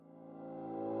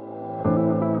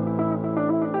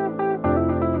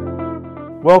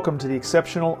Welcome to the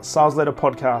Exceptional Sales Leader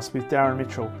Podcast with Darren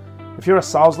Mitchell. If you're a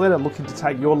sales leader looking to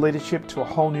take your leadership to a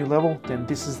whole new level, then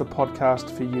this is the podcast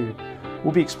for you.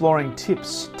 We'll be exploring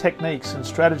tips, techniques, and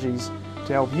strategies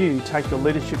to help you take your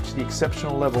leadership to the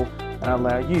exceptional level and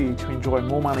allow you to enjoy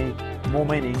more money, more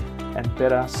meaning, and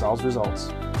better sales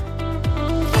results.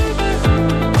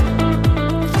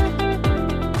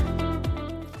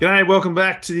 G'day, welcome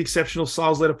back to the Exceptional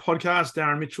Sales Leader Podcast.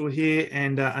 Darren Mitchell here,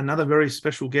 and another very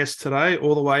special guest today,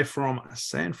 all the way from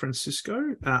San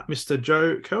Francisco, Mr.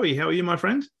 Joe Khoei. How are you, my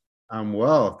friend? I'm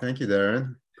well, thank you,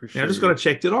 Darren. Now, I just got to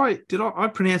check. Did I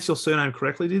pronounce your surname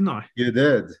correctly? Didn't I? You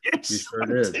did. Yes, you sure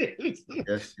did.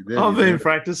 Yes, you did. I've been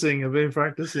practicing.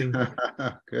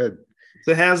 Good.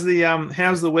 So, how's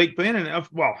the week been? And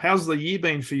how's the year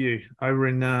been for you over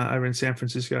in San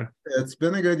Francisco? It's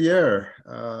been a good year.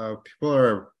 People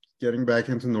are getting back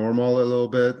into normal a little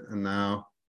bit, and now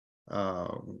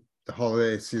the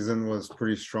holiday season was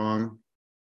pretty strong,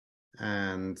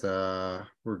 and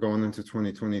we're going into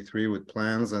 2023 with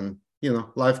plans, and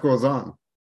life goes on.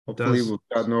 Hopefully, we've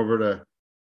gotten over the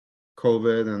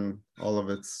COVID and all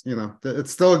of it's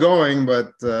it's still going,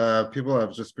 but people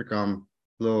have just become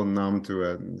a little numb to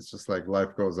it, and it's just like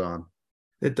life goes on.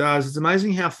 It does. It's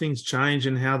amazing how things change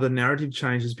and how the narrative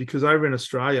changes, because over in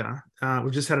Australia,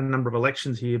 we've just had a number of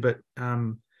elections here, but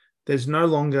there's no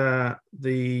longer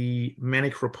the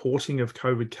manic reporting of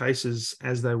COVID cases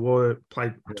as they were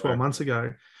 12 months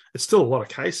ago. It's still a lot of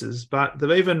cases, but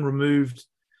they've even removed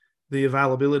the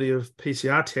availability of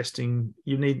PCR testing.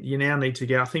 You now need to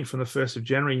get, I think from the 1st of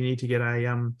January, you need to get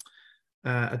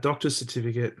a doctor's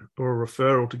certificate or a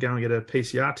referral to go and get a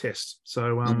PCR test.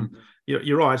 So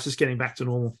you're right, it's just getting back to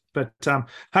normal. But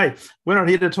hey, we're not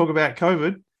here to talk about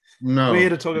COVID. No, we're here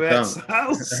to talk about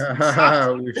sales.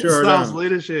 We sure sales don't.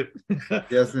 leadership.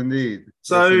 Yes, indeed.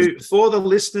 So for the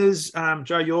listeners,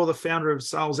 Joe, you're the founder of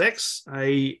SalesX,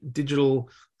 a digital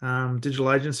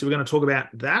agency. We're going to talk about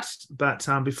that. But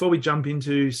before we jump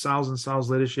into sales and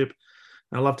sales leadership,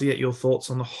 I'd love to get your thoughts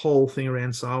on the whole thing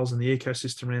around sales and the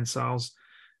ecosystem around sales.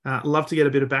 Love to get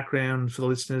a bit of background for the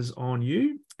listeners on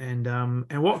you and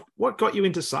what got you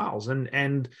into sales.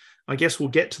 And I guess we'll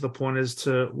get to the point as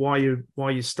to why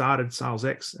you started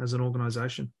SalesX as an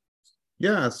organization.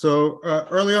 Yeah. So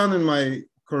early on in my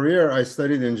career, I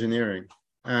studied engineering,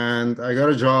 and I got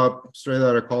a job straight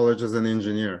out of college as an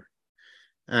engineer.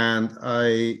 And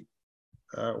I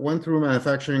went through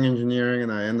manufacturing engineering,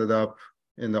 and I ended up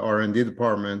in the R&D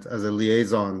department as a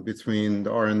liaison between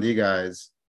the R&D guys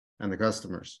and the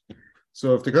customers.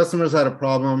 So if the customers had a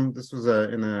problem, this was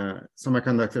in a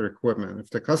semiconductor equipment. If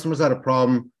the customers had a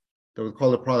problem, they would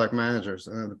call the product managers,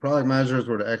 and the product managers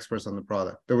were the experts on the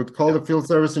product. They would call the field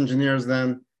service engineers,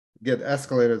 then get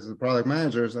escalated to the product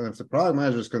managers, and if the product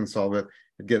managers couldn't solve it,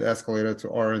 it'd get escalated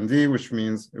to R&D, which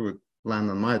means it would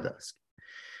land on my desk.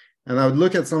 And I would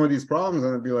look at some of these problems,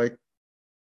 and I'd be like,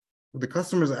 the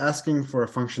customer is asking for a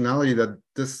functionality that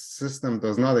this system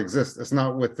does not exist. It's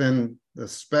not within the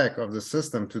spec of the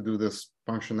system to do this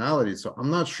functionality. So I'm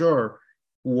not sure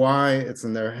why it's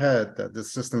in their head that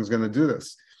this system is going to do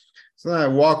this. So then I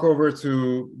walk over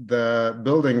to the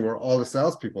building where all the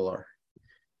salespeople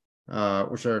are,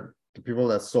 which are the people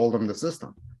that sold them the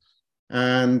system.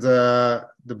 And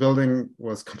the building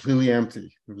was completely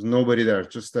empty. There was nobody there.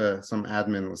 Just some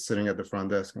admin was sitting at the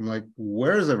front desk. I'm like,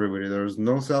 where's everybody? There's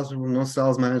no salespeople, no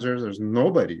sales managers. There's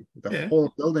nobody. The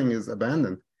whole building is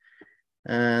abandoned.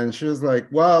 And she was like,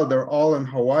 well, they're all in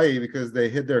Hawaii because they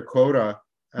hit their quota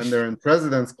and they're in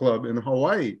President's Club in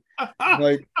Hawaii.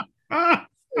 Like,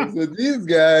 so these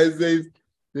guys,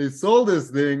 they sold this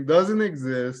thing, doesn't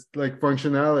exist, like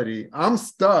functionality. I'm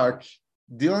stuck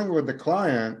dealing with the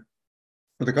client,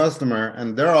 with the customer,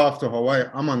 and they're off to Hawaii.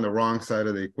 I'm on the wrong side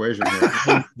of the equation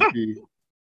here.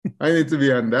 I need to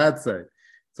be on that side.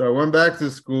 So I went back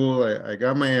to school. I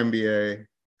got my MBA,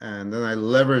 and then I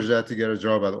leveraged that to get a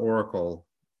job at Oracle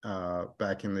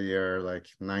back in the year like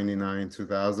 99,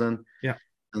 2000. Yeah.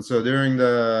 And so during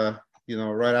the,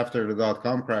 right after the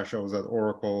dot-com crash, I was at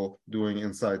Oracle doing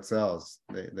inside sales.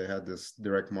 They had this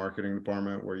direct marketing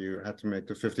department where you had to make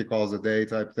the 50 calls a day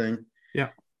type thing. Yeah.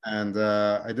 And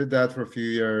I did that for a few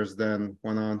years, then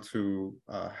went on to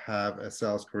have a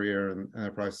sales career in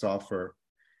enterprise software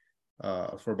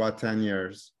for about 10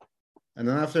 years. And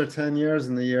then after 10 years,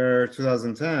 in the year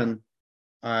 2010,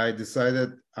 I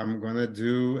decided I'm going to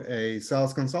do a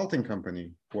sales consulting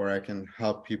company where I can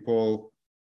help people,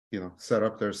 set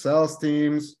up their sales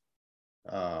teams,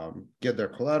 get their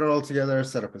collateral together,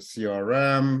 set up a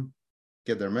CRM,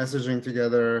 get their messaging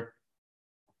together,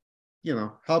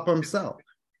 help them sell.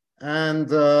 And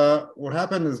what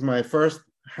happened is my first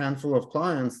handful of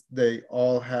clients, they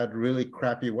all had really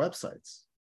crappy websites.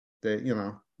 They,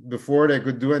 before they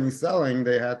could do any selling,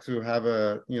 they had to have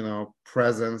a,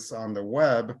 presence on the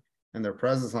web, and their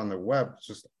presence on the web was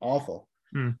just awful.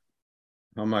 Mm.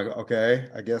 I'm like, okay,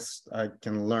 I guess I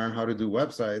can learn how to do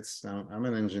websites. I'm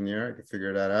an engineer, I can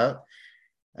figure that out.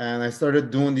 And I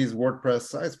started doing these WordPress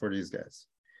sites for these guys.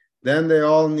 Then they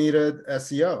all needed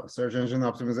SEO, search engine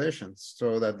optimization,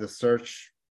 so that the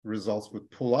search results would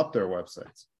pull up their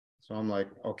websites. So I'm like,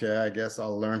 okay, I guess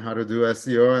I'll learn how to do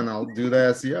SEO, and I'll do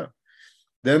the SEO.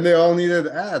 Then they all needed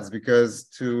ads, because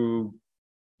to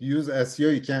use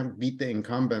SEO, you can't beat the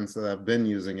incumbents that have been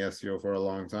using SEO for a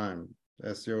long time.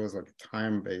 SEO is like a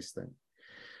time-based thing.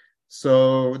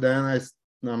 So then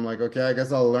I'm like, okay, I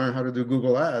guess I'll learn how to do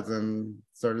Google Ads, and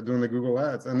started doing the Google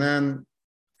Ads. And then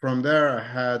from there, I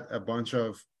had a bunch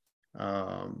of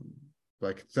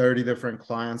like 30 different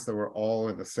clients that were all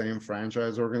in the same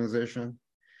franchise organization.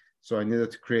 So I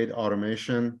needed to create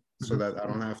automation so that I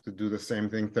don't have to do the same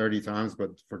thing 30 times, but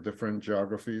for different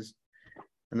geographies.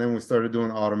 And then we started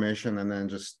doing automation, and then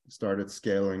just started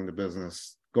scaling the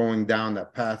business, going down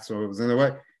that path. So it was in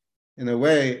a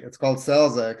way, it's called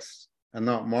Sales X and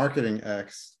not Marketing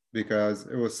X, because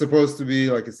it was supposed to be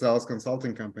like a sales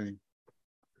consulting company.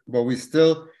 But we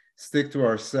still stick to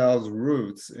our sales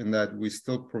roots, in that we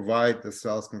still provide the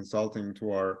sales consulting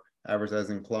to our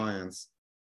advertising clients,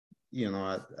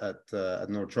 at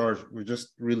no charge. We just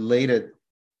relate it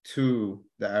to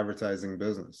the advertising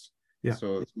business. Yeah.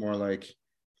 So it's more like,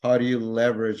 how do you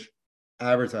leverage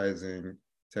advertising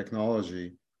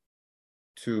technology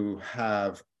to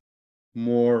have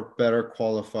more better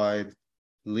qualified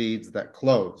leads that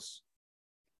close,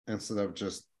 instead of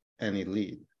just any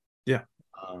lead? Yeah.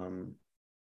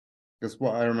 Because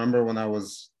what I remember when I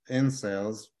was in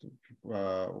sales,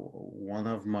 one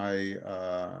of my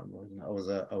I was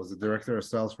a director of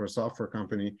sales for a software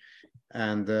company,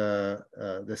 and the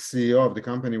CEO of the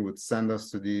company would send us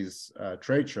to these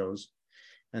trade shows,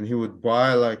 and he would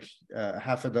buy like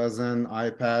half a dozen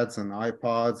iPads and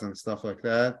iPods and stuff like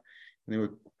that, and he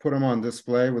would put them on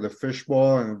display with a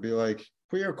fishbowl, and it'd be like,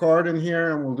 put your card in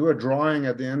here and we'll do a drawing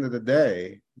at the end of the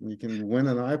day, and you can win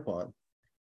an iPod.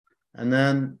 And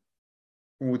then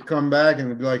would come back and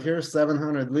would be like, here's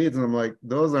 700 leads. And I'm like,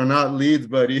 those are not leads,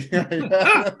 buddy. That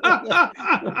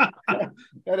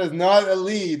is not a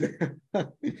lead.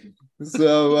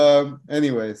 So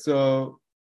anyway, so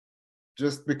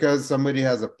just because somebody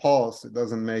has a pulse, it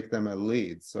doesn't make them a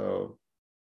lead. So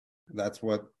that's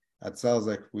what at Sales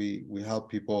Like we help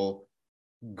people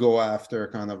go after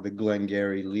kind of the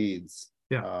Glengarry leads.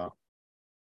 Yeah.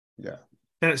 Yeah.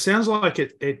 And it sounds like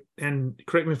it, and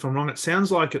correct me if I'm wrong, it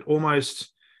sounds like it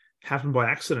almost happened by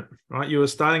accident, right? You were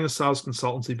starting a sales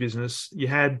consultancy business. You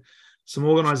had some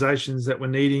organizations that were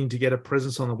needing to get a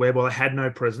presence on the web, or they had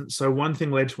no presence. So one thing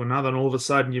led to another, and all of a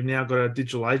sudden you've now got a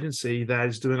digital agency that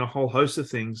is doing a whole host of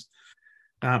things,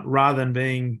 rather than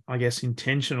being, I guess,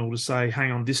 intentional to say,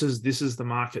 hang on, this is the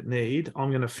market need. I'm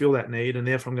going to fill that need, and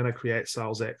therefore I'm going to create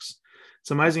Sales X.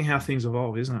 It's amazing how things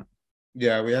evolve, isn't it?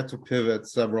 Yeah, we had to pivot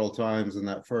several times in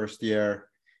that first year,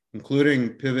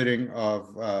 including pivoting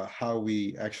of how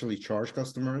we actually charge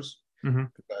customers. Mm-hmm.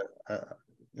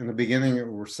 In the beginning, we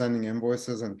were sending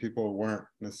invoices and people weren't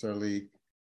necessarily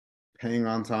paying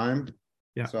on time.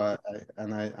 Yeah. So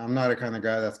I'm not a kind of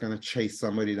guy that's going to chase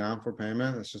somebody down for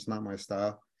payment. It's just not my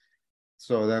style.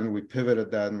 So then we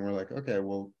pivoted that, and we're like, okay,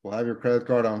 we'll have your credit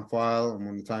card on file, and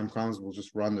when the time comes, we'll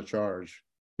just run the charge.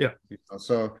 Yeah.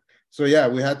 So yeah,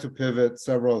 we had to pivot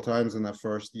several times in the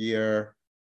first year.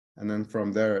 And then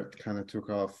from there, it kind of took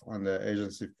off on the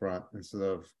agency front instead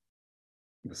of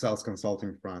the sales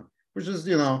consulting front, which is,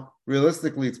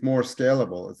 realistically, it's more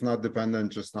scalable. It's not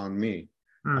dependent just on me.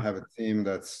 I have a team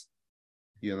that's,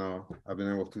 I've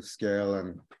been able to scale,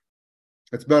 and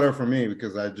it's better for me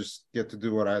because I just get to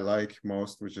do what I like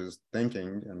most, which is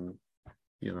thinking. And,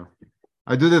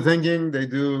 I do the thinking, they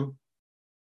do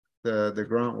the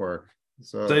grunt work.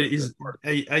 So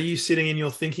are you sitting in your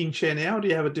thinking chair now, or do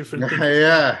you have a different thing?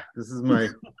 Yeah, this is my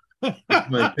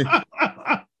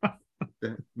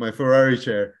my Ferrari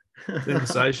chair.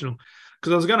 Sensational.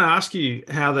 Because I was going to ask you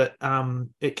how that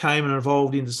it came and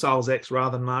evolved into Sales X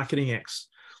rather than Marketing X,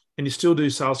 and you still do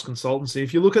sales consultancy.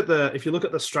 If you look at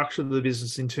the structure of the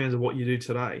business in terms of what you do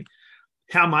today,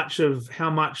 how much of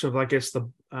I guess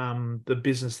the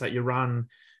business that you run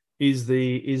is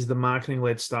the marketing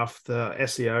led stuff, the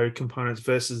SEO components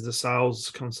versus the sales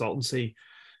consultancy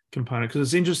component? Because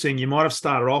it's interesting, you might have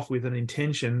started off with an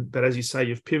intention, but as you say,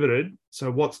 you've pivoted.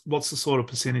 So what's the sort of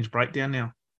percentage breakdown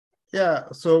now? Yeah,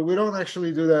 so we don't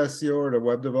actually do the SEO or the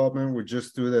web development. We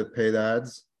just do the paid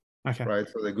ads. Okay. right?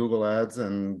 So the Google ads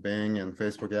and Bing and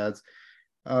Facebook ads.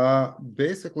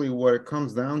 Basically, what it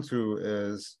comes down to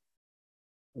is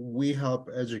we help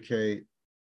educate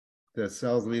the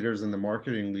sales leaders and the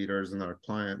marketing leaders in our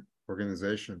client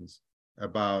organizations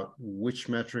about which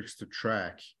metrics to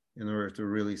track in order to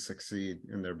really succeed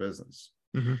in their business.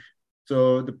 Mm-hmm.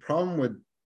 So the problem with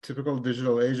typical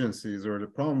digital agencies, or the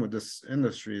problem with this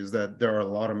industry, is that there are a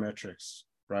lot of metrics,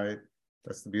 right?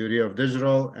 That's the beauty of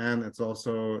digital, and it's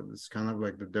kind of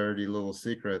like the dirty little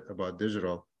secret about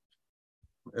digital,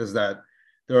 is that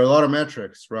there are a lot of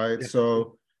metrics, right? Yeah.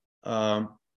 So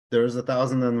there's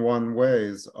 1,001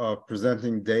 ways of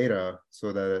presenting data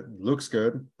so that it looks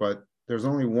good, but there's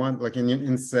only one, like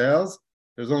in sales,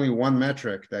 there's only one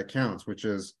metric that counts, which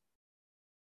is,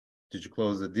 did you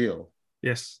close the deal?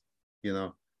 Yes. You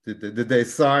know, did they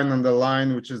sign on the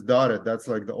line which is dotted? That's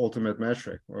like the ultimate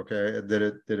metric. Okay, did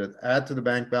it add to the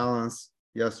bank balance?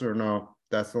 Yes or no?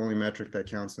 That's the only metric that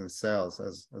counts in sales.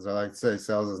 As I like to say,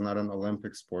 sales is not an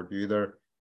Olympic sport. You either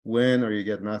win or you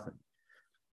get nothing.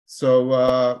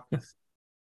 So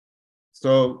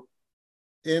so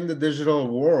in the digital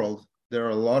world, there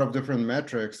are a lot of different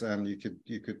metrics, and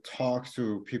you could talk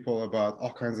to people about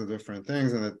all kinds of different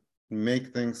things, and it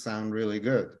make things sound really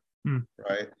good,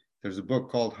 right? There's a book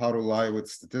called How to Lie with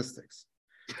Statistics,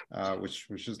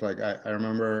 which is like, I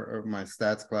remember my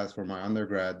stats class for my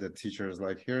undergrad. The teacher is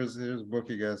like, here's a book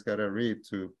you guys got to read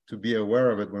to be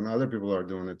aware of it when other people are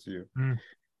doing it to you.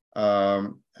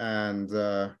 And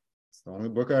it's the only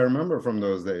book I remember from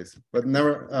those days. But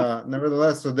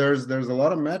nevertheless, so there's a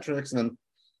lot of metrics,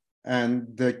 and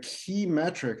the key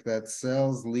metric that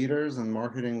sales leaders and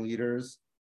marketing leaders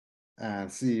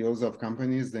and CEOs of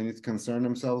companies, they need to concern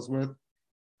themselves with,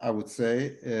 I would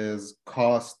say, is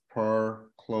cost per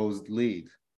closed lead.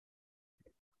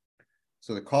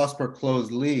 So the cost per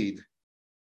closed lead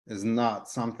is not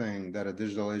something that a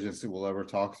digital agency will ever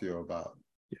talk to you about.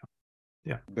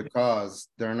 Yeah. Because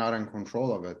they're not in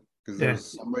control of it. Because Yeah.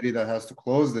 there's somebody that has to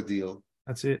close the deal.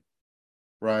 That's it.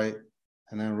 Right.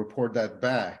 And then report that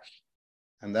back.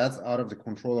 And that's out of the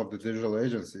control of the digital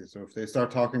agency. So if they start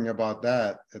talking about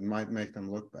that, it might make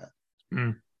them look bad.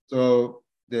 So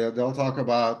they'll talk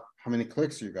about how many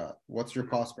clicks you got. What's your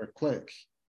cost per click?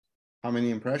 How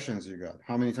many impressions you got?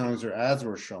 How many times your ads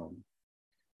were shown?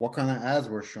 What kind of ads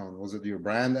were shown? Was it your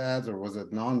brand ads, or was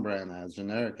it non-brand ads,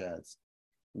 generic ads?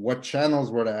 What channels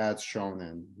were the ads shown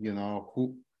in? You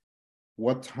know,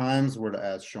 what times were the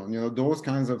ads shown? You know, those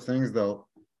kinds of things, though.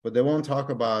 But they won't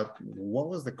talk about what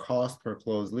was the cost per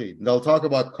closed lead. They'll talk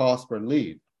about cost per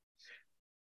lead.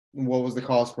 What was the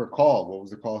cost per call? What was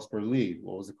the cost per lead?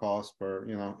 What was the cost per,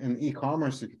 you know, in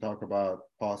e-commerce, you could talk about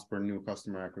cost per new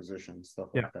customer acquisition, stuff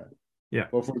like that. Yeah.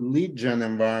 But for lead gen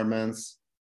environments,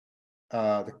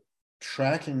 the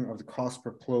tracking of the cost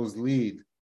per closed lead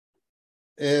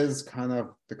is kind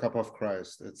of the cup of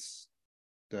Christ. It's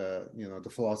the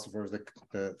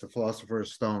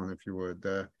philosopher's stone, if you would.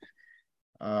 The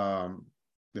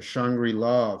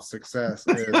Shangri-La of success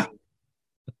is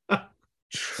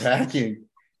tracking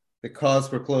the cost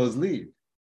per closed lead.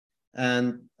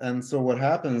 And so what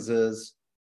happens is,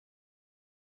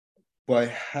 by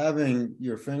having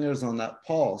your fingers on that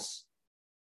pulse,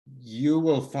 you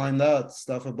will find out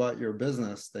stuff about your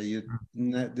business that you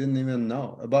didn't even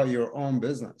know about your own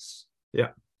business. Yeah.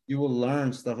 You will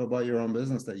learn stuff about your own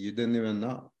business that you didn't even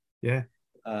know. Yeah.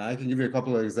 I can give you a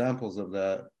couple of examples of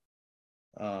that.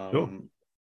 Sure.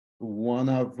 One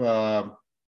of our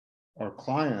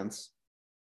clients,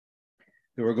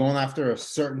 they were going after a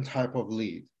certain type of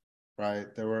lead, right?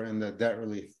 They were in the debt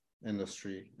relief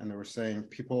industry, and they were saying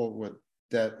people with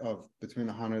debt of between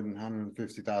 $100,000 and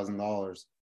 $150,000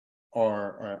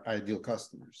 are ideal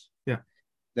customers. Yeah.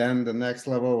 Then the next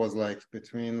level was like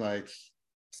between like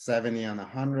 70 and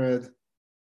 100,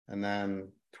 and then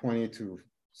 20 to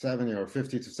 70 or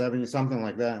 50 to 70, something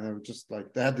like that. And they were just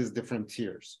like, they had these different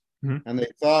tiers. And they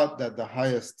thought that the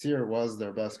highest tier was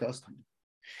their best customer.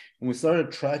 And we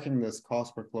started tracking this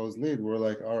cost per closed lead. We're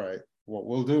like, all right, what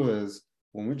we'll do is,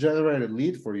 when we generate a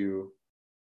lead for you,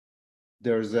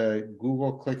 there's a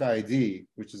Google Click ID,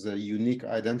 which is a unique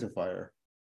identifier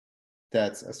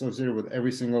that's associated with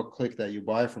every single click that you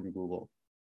buy from Google.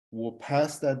 We'll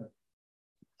pass that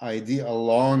ID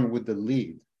along with the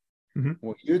lead.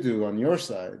 What you do on your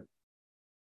side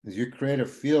is you create a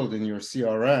field in your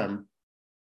CRM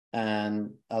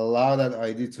and allow that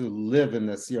ID to live in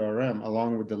the CRM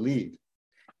along with the lead.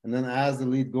 And then as the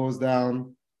lead goes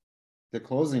down the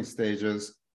closing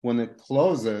stages, when it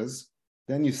closes,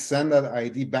 then you send that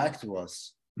ID back to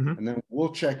us. And then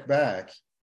we'll check back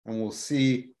and we'll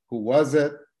see who was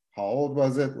it, How old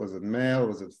was it? Was it male?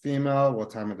 Was it female? What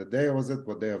time of the day was it?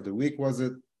 What day of the week was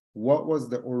it? What was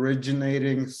the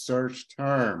originating search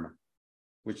term,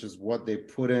 which is what they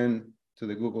put in to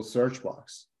the Google search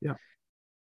box. Yeah.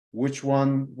 Which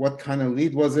one, what kind of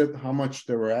lead was it? How much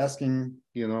they were asking,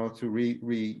 to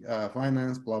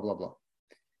refinance, blah, blah, blah.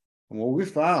 And what we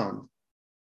found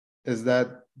is that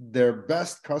their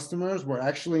best customers were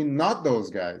actually not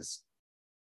those guys,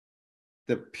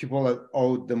 the people that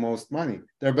owed the most money.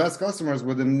 Their best customers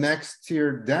were the next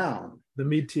tier down. The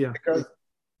mid tier. Because,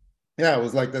 it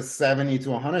was like the 70 to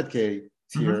 100K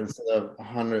tier instead of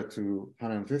 100 to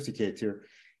 150K tier.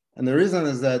 And the reason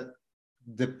is that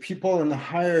the people in the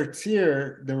higher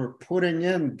tier, they were putting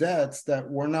in debts that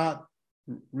were not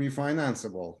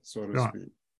refinanceable, so to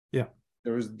speak. Yeah.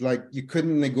 There was you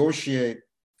couldn't negotiate,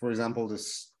 for example,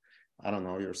 this, I don't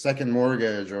know, your second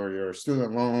mortgage or your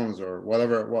student loans or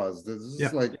whatever it was. This is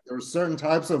there were certain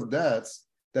types of debts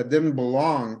that didn't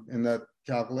belong in that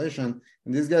calculation.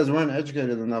 And these guys weren't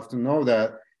educated enough to know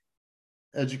that,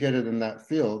 educated in that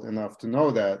field enough to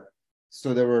know that.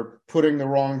 So they were putting the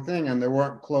wrong thing and they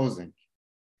weren't closing.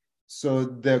 So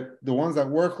the ones that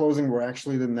were closing were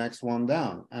actually the next one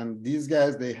down. And these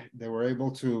guys, they were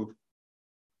able to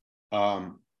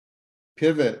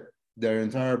pivot their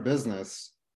entire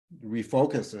business,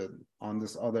 refocus it on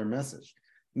this other message.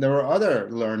 And there were other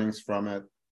learnings from it,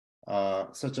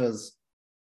 such as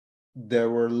they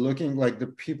were looking like the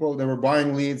people, they were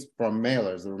buying leads from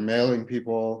mailers. They were mailing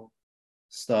people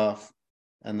stuff,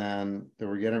 and then they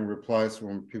were getting replies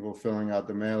from people filling out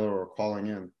the mailer or calling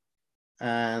in.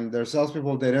 And their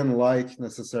salespeople, they didn't like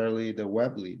necessarily the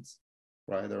web leads,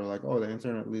 right? They were like, oh, the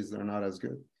internet leads, they're not as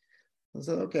good. I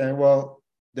said, okay, well,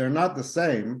 they're not the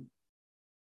same.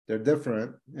 They're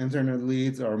different. Internet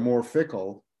leads are more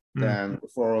fickle than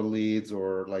referral leads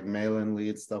or like mail-in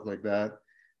leads, stuff like that.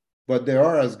 But they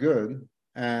are as good.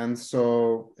 And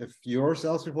so if your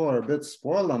salespeople are a bit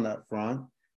spoiled on that front,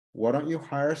 why don't you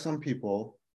hire some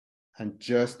people and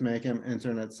just make them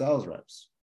internet sales reps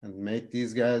and make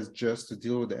these guys just to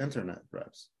deal with the internet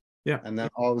reps? Yeah. And then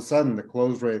all of a sudden the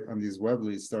close rate on these web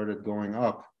leads started going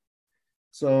up.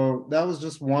 So that was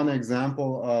just one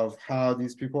example of how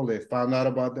these people, they found out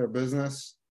about their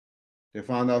business, they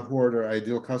found out who are their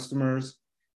ideal customers,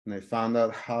 and they found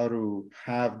out how to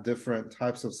have different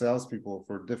types of salespeople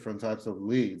for different types of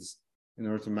leads in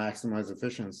order to maximize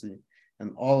efficiency.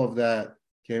 And all of that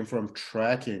came from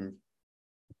tracking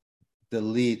the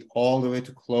lead all the way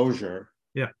to closure.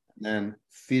 Yeah. And then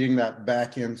feeding that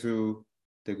back into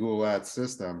the Google Ads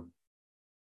system.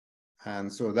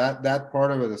 And so that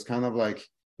part of it is kind of like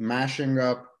mashing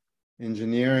up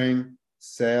engineering,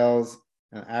 sales,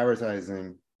 and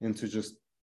advertising into just,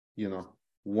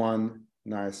 one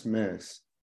nice mix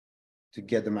to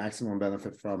get the maximum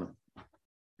benefit from it.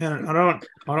 And I don't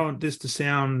want this to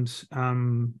sound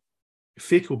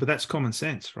fickle, but that's common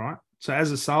sense, right? So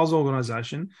as a sales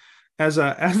organization, as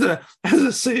a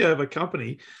CEO of a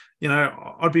company,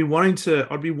 I'd be wanting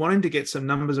to get some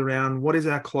numbers around what is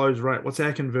our close rate, what's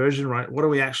our conversion rate, what are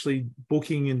we actually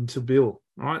booking into bill,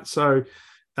 right? So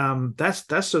that's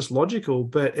just logical,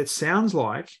 but it sounds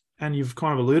like, and you've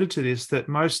kind of alluded to this, that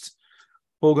most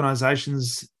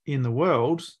organizations in the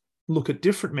world look at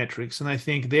different metrics and they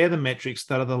think they're the metrics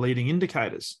that are the leading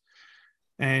indicators.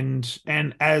 And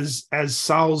as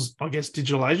sales, I guess,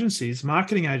 digital agencies,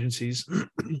 marketing agencies,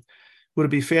 would it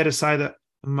be fair to say that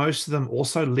most of them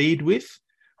also lead with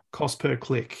cost per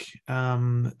click,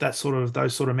 those sort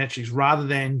of metrics, rather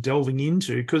than delving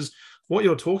into, because what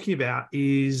you're talking about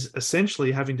is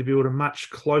essentially having to build a much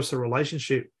closer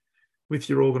relationship with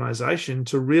your organization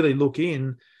to really look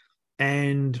in.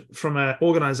 And from an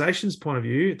organization's point of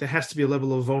view, there has to be a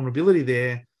level of vulnerability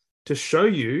there to show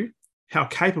you how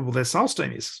capable their sales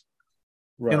team is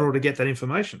in order to get that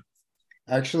information.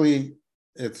 Actually,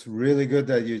 it's really good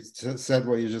that you said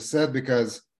what you just said,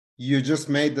 because you just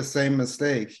made the same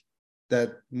mistake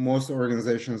that most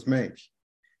organizations make.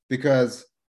 Because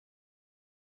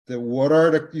what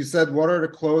are the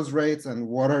close rates and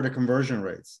what are the conversion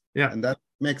rates? Yeah. And that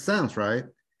makes sense, right?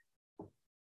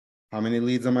 How many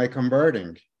leads am I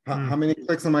converting? How many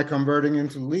clicks am I converting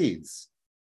into leads?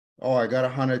 Oh, I got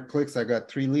 100 clicks, I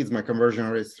got 3 leads, my conversion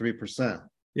rate is 3%.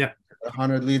 Yeah.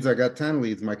 100 leads, I got 10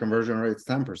 leads, my conversion rate is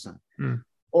 10%.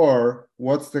 Or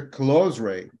what's the close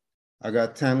rate? I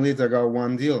got 10 leads, I got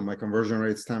 1 deal, my conversion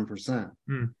rate is 10%.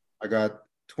 I got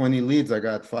 20 leads, I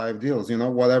got 5 deals,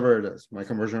 whatever it is, my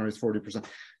conversion rate is 40%.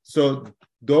 So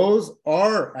those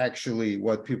are actually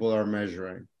what people are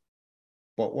measuring.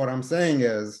 But what I'm saying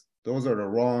is those are the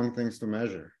wrong things to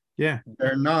measure. Yeah.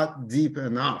 They're not deep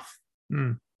enough.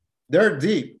 They're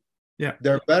deep. Yeah.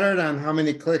 They're better than how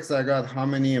many clicks I got, how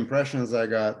many impressions I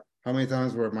got, how many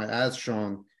times were my ads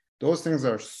shown. Those things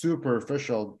are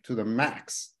superficial to the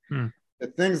max. Mm. The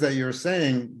things that you're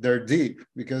saying, they're deep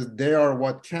because they are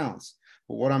what counts.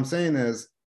 But what I'm saying is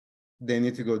they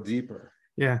need to go deeper.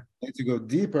 Yeah. They need to go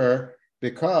deeper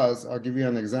because I'll give you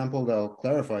an example that'll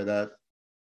clarify that.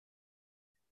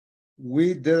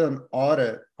 We did an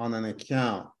audit on an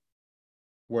account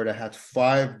where they had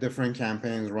 5 different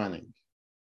campaigns running.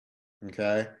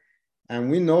 Okay. And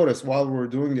we noticed while we were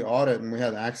doing the audit and we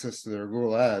had access to their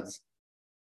Google Ads,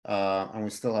 and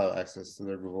we still have access to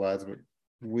their Google Ads, but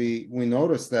we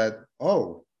noticed that,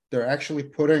 oh, they're actually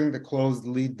putting the closed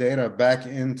lead data back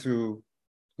into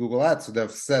Google Ads. So they've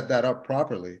set that up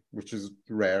properly, which is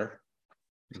rare.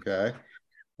 Okay.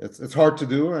 It's hard to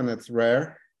do and it's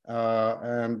rare.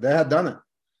 And they had done it.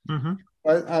 Mm-hmm.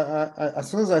 As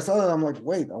soon as I saw that, I'm like,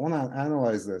 wait, I want to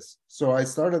analyze this. So I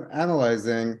started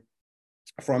analyzing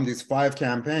from these 5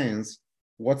 campaigns,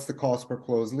 what's the cost per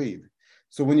closed lead?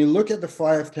 So when you look at the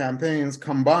 5 campaigns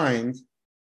combined,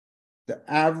 the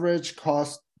average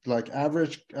cost, like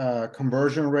average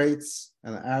conversion rates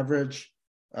and average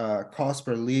cost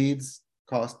per leads,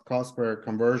 cost per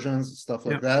conversions, stuff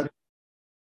like that,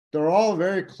 they're all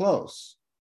very close.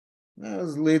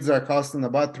 Those leads are costing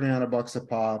about $300 a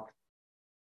pop,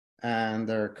 and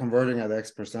they're converting at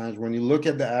X percentage. When you look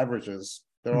at the averages,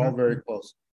 they're all very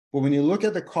close. But when you look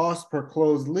at the cost per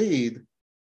closed lead,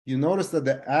 you notice that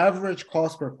the average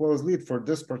cost per closed lead for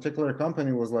this particular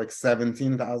company was like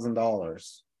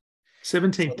 $17,000.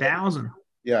 17,000.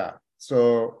 Yeah.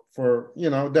 So for, they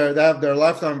have their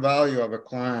lifetime value of a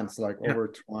client's like over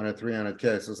 200,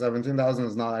 300K. So 17,000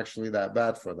 is not actually that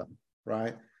bad for them,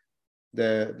 right?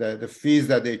 The fees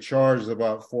that they charge is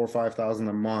about 4,000 or 5,000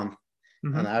 a month.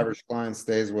 An average client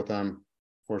stays with them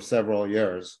for several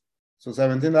years. So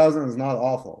 17,000 is not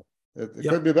awful. It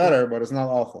could be better, but it's not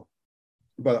awful.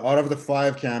 But out of the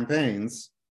 5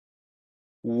 campaigns,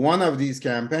 one of these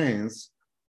campaigns,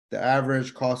 the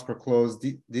average cost per closed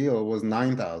deal was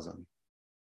 9,000.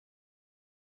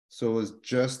 So it was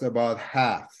just about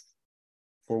half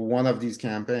for one of these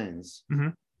campaigns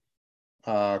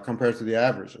compared to the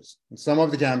averages. And some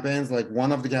of the campaigns, like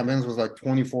one of the campaigns was like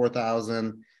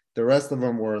 24,000. The rest of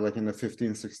them were like in the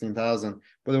 15, 16,000.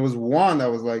 But there was one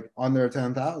that was like under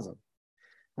 10,000.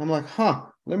 I'm like,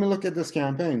 let me look at this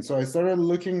campaign. So I started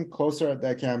looking closer at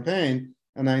that campaign,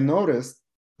 and I noticed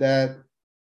that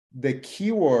the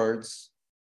keywords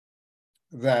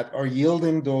that are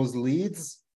yielding those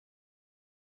leads,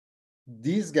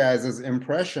 these guys'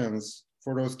 impressions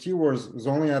for those keywords is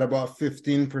only at about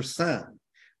 15%,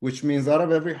 which means out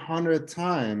of every 100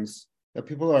 times that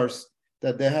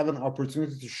that they have an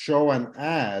opportunity to show an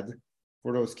ad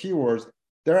for those keywords,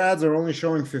 their ads are only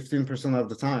showing 15% of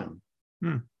the time.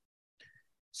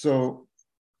 So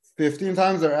 15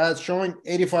 times their ads showing,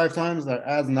 85 times their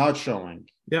ads not showing.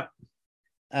 Yeah.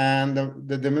 And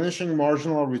the diminishing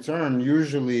marginal return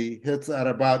usually hits at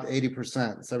about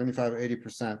 80%, 75,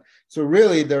 80%. So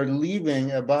really they're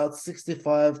leaving about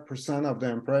 65% of the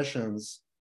impressions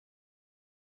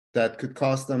that could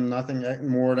cost them nothing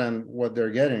more than what they're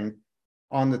getting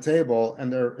on the table.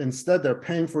 And they're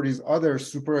paying for these other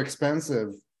super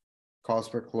expensive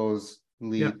cost per close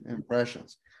lead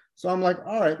impressions. So I'm like,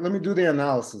 all right, let me do the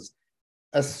analysis.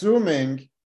 Assuming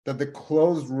that the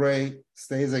close rate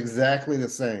stays exactly the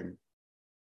same,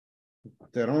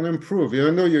 they don't improve.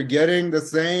 Even though you're getting the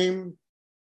same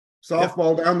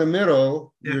softball down the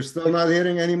middle, you're still not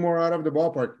hitting any more out of the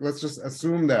ballpark. Let's just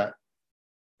assume that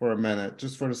for a minute,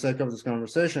 just for the sake of this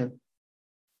conversation.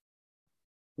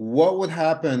 What would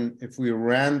happen if we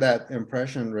ran that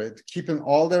impression rate, keeping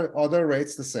all the other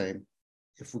rates the same,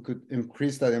 if we could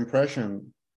increase that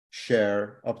impression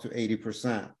share up to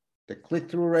 80%? The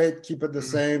click-through rate, keep it the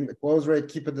same. The close rate,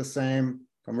 keep it the same.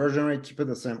 Conversion rate, keep it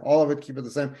the same. All of it, keep it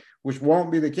the same, which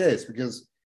won't be the case because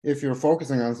if you're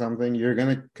focusing on something, you're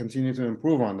going to continue to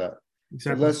improve on that.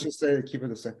 Exactly. So let's just say keep it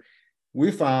the same.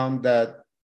 We found that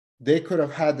they could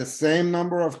have had the same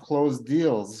number of closed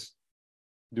deals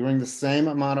during the same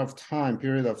amount of time,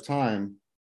 period of time,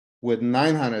 with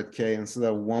 900K instead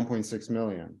of 1.6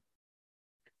 million.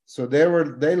 So they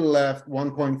left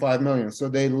 1.5 million. So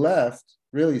they left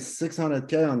really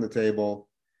 600K on the table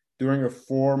during a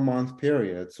 4-month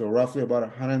period. So roughly about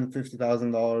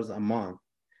 $150,000 a month.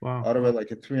 Wow. Out of it,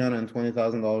 like a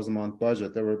 $320,000 a month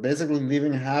budget. They were basically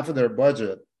leaving half of their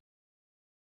budget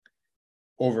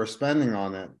overspending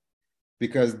on it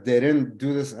because they didn't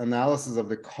do this analysis of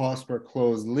the cost per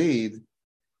closed lead.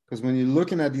 Because when you're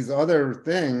looking at these other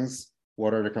things,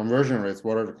 what are the conversion rates?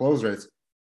 What are the close rates?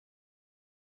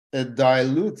 It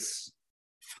dilutes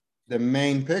the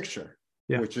main picture,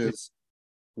 which is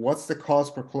what's the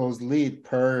cost per closed lead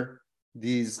per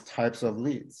these types of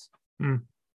leads. Mm.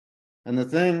 And the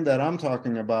thing that I'm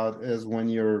talking about is when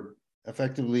you're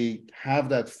effectively have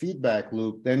that feedback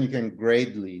loop, then you can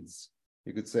grade leads.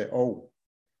 You could say, oh,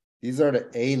 these are the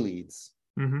A leads.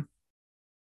 Mm-hmm.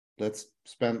 Let's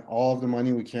spend all of the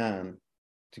money we can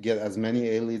to get as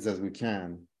many A leads as we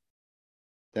can.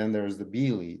 Then there's the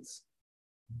B leads.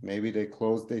 Maybe they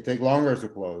take longer to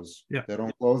close. Yeah. They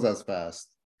don't close as fast.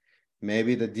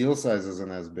 Maybe the deal size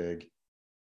isn't as big.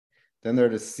 Then there are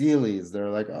the C leads. They're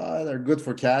like, oh, they're good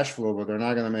for cash flow, but they're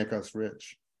not going to make us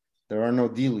rich. There are no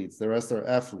D leads. The rest are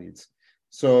F leads.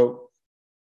 So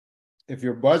if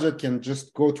your budget can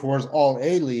just go towards all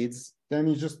A leads, then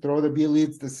you just throw the B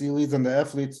leads, the C leads, and the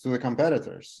F leads to the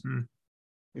competitors. Mm.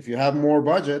 If you have more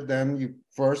budget, then you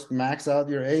first max out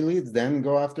your A leads, then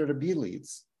go after the B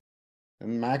leads.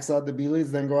 And max out the B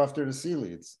leads, then go after the C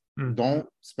leads. Mm. Don't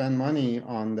spend money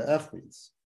on the F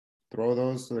leads. Throw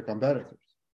those to the competitors.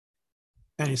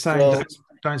 And you're saying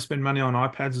don't spend money on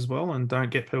iPads as well, and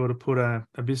don't get people to put a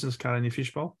business card in your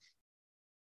fishbowl?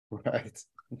 Right.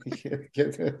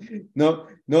 No,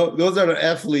 those are the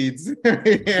F leads.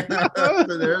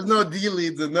 There's no D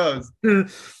leads in those.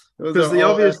 Because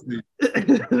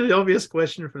the obvious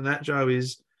question from that, Joe,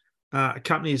 is a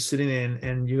company is sitting there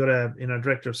and you got a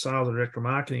director of sales or director of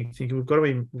marketing thinking we've got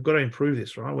to improve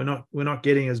this, right? We're not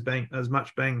getting as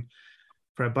much bang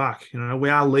for a buck. We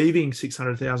are leaving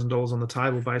 $600,000 on the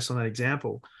table based on that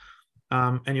example.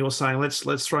 And you're saying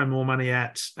let's throw more money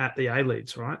at the A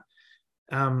leads, right?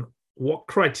 What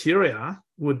criteria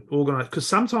would organize? Because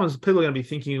sometimes people are going to be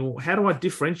thinking, well, how do I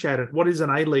differentiate it? What does an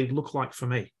A lead look like for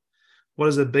me? What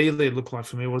does a B lead look like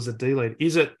for me? What does a D lead?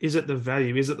 Is it the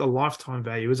value? Is it the lifetime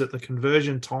value? Is it the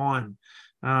conversion time?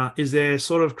 Is there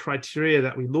sort of criteria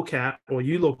that we look at, or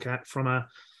you look at from a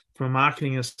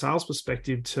marketing and sales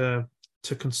perspective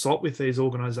to consult with these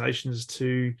organizations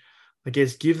to, I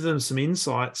guess, give them some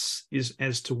insights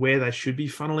as to where they should be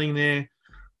funneling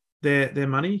their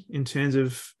money in terms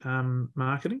of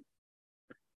marketing?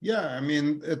 Yeah, I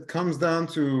mean, it comes down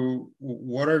to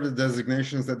what are the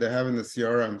designations that they have in the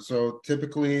CRM. So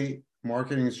typically,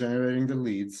 marketing is generating the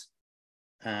leads.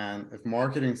 And if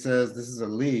marketing says this is a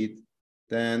lead,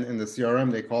 then in the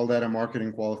CRM, they call that a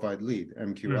marketing qualified lead,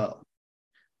 MQL,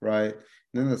 right?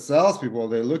 And then the salespeople,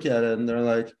 they look at it and they're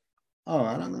like, oh,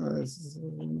 I don't know. This is,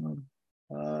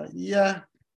 yeah,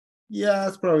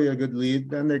 it's probably a good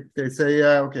lead. Then they say,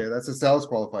 yeah, okay, that's a sales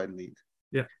qualified lead.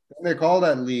 Yeah. Then they call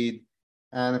that lead.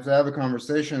 And if they have a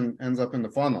conversation, ends up in the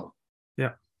funnel.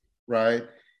 Yeah. Right.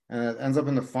 And it ends up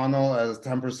in the funnel as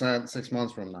 10% 6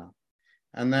 months from now.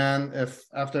 And then if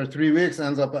after 3 weeks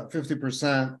ends up at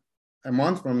 50% a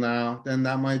month from now, then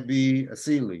that might be a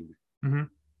C lead. Mm-hmm.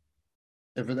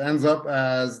 If it ends up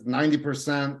as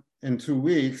 90% in 2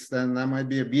 weeks, then that might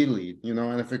be a B lead,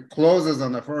 and if it closes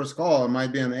on the first call, it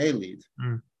might be an A lead.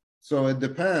 Mm. So it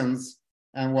depends.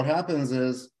 And what happens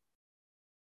is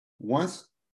once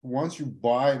you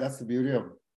buy, that's the beauty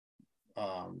of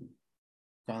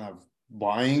kind of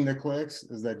buying the clicks,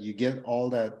 is that you get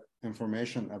all that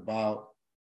information about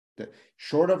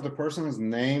short of the person's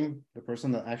name, the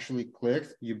person that actually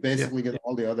clicked, you basically get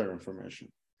all the other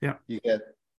information. Yeah. You get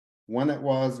when it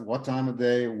was, what time of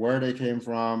day, where they came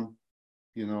from,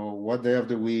 what day of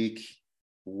the week,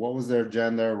 what was their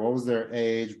gender, what was their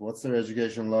age, what's their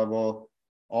education level,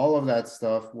 all of that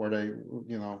stuff where they,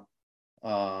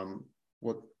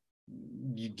 what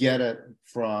you get it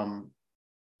from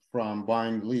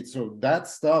buying leads. So that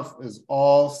stuff is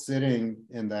all sitting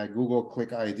in that Google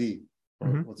Click ID, or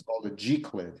what's called a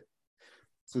G-CLID.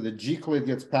 So the G-CLID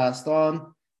gets passed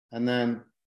on, and then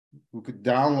we could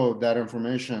download that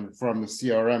information from the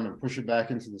CRM and push it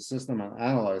back into the system and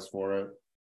analyze for it.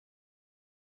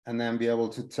 And then be able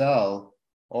to tell,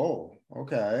 oh,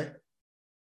 okay,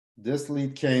 this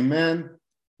lead came in,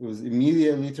 it was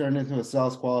immediately turned into a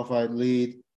sales qualified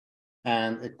lead,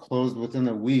 and it closed within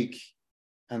a week,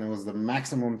 and it was the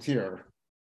maximum tier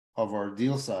of our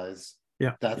deal size.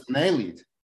 Yeah. That's an A lead.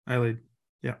 A lead.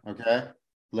 Yeah. Okay.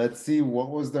 Let's see what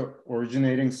was the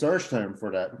originating search term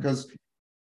for that. Because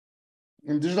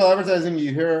in digital advertising,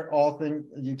 you hear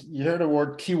you hear the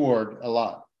word keyword a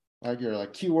lot. Like you're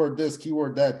like keyword this,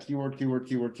 keyword that,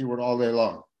 keyword all day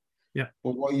long. Yeah.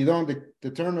 But what you don't,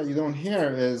 the term that you don't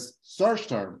hear is search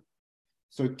term.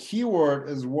 So keyword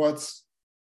is what's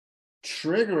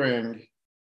triggering,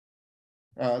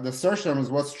 the search term is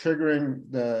what's triggering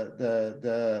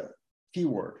the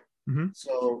keyword. Mm-hmm.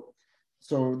 So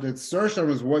the search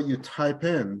term is what you type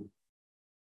in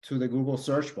to the Google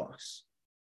search box.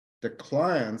 The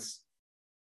clients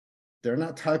they're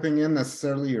not typing in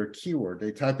necessarily your keyword.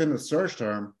 They type in the search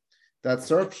term. That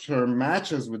search term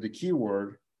matches with the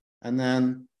keyword, and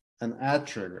then an ad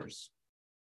triggers.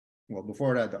 Well,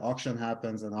 before that, the auction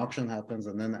happens, and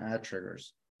then the ad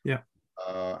triggers. Yeah.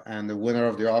 And the winner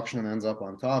of the auction ends up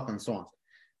on top, and so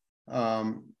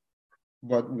on.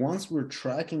 But once we're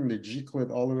tracking the Gclit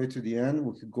all the way to the end,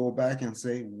 we could go back and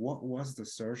say, what was the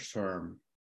search term?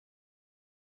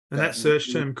 And that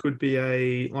search term could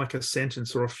be like a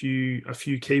sentence or a few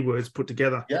keywords put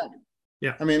together. Yeah.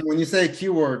 Yeah. I mean, when you say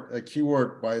keyword, a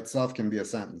keyword by itself can be a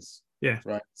sentence. Yeah.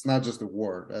 Right. It's not just a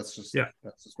word. That's just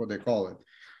what they call it.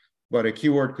 But a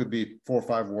keyword could be 4 or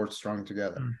 5 words strung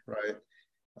together, right?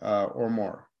 Or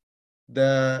more.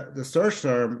 The search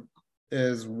term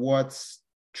is what's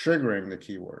triggering the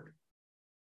keyword.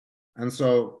 And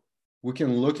so we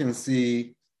can look and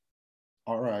see,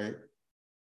 all right,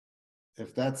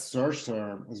 if that search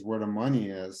term is where the money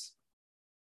is,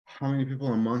 how many people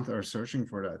a month are searching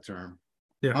for that term?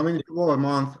 Yeah. How many people a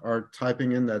month are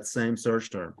typing in that same search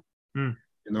term? You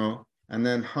know, and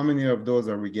then how many of those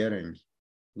are we getting?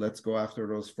 Let's go after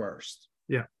those first.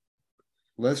 Yeah.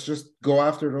 Let's just go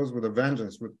after those with a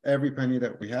vengeance, with every penny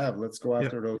that we have. Let's go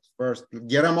after those first.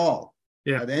 Get them all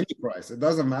at any price. It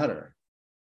doesn't matter.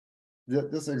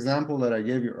 This example that I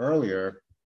gave you earlier,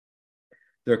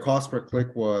 their cost per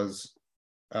click was,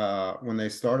 when they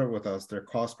started with us, their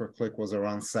cost per click was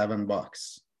around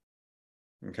 $7.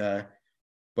 Okay.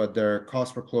 But their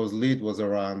cost per closed lead was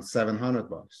around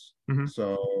 $700.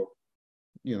 So,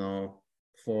 you know,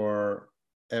 for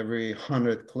every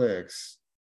 100 clicks,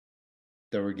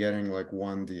 they were getting like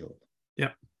 1 deal.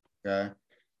 Yeah. Okay.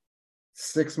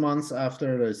 6 months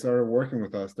after they started working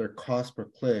with us, their cost per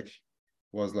click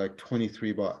was like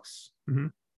 $23.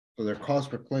 So their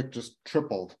cost per click just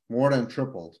tripled, more than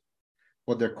tripled.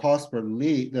 But their cost per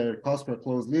lead, their cost per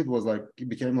closed lead was like, it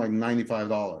became like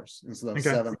 $95 instead of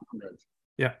 $700.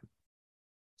 Yeah.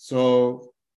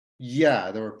 So yeah,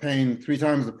 they were paying 3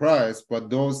 times the price, but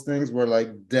those things were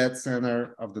like dead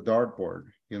center of the dartboard.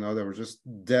 You know, they were just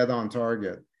dead on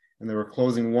target, and they were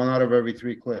closing 1 out of every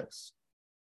 3 clicks.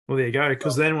 Well, there you go.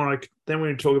 Because then when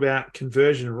we talk about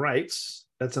conversion rates,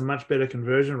 that's a much better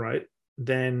conversion rate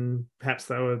than perhaps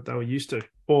they were used to,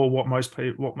 or what most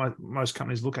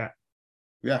companies look at.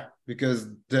 Yeah, because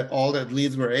all that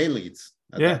leads were A leads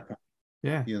at that point.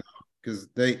 Yeah. You know, because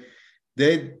they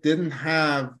didn't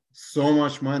have so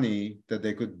much money that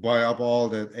they could buy up all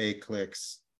the A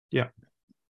clicks. Yeah.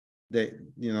 They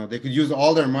could use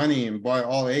all their money and buy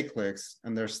all A clicks,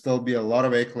 and there still be a lot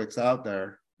of A clicks out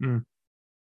there.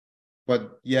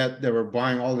 But yet they were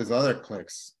buying all these other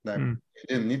clicks that they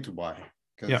didn't need to buy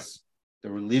because they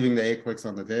were leaving the A clicks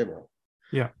on the table.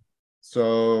 Yeah.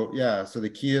 So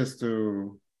the key is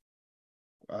to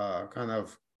kind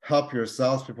of help your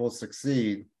salespeople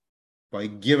succeed by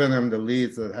giving them the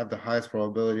leads that have the highest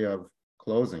probability of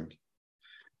closing.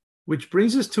 Which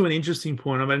brings us to an interesting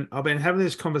point. I've been having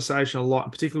this conversation a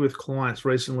lot, particularly with clients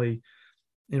recently,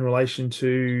 in relation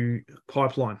to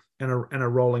pipeline and a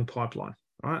rolling pipeline.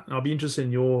 Right? And I'll be interested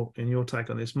in your take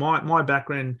on this. My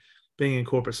background being in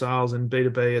corporate sales and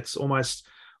B2B, it's almost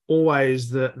always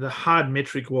the hard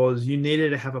metric was you needed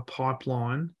to have a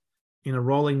pipeline in a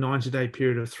rolling 90-day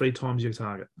period of 3 times your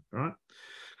target, right?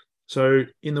 So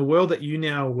in the world that you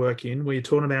now work in, where you're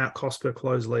talking about cost per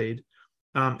closed lead,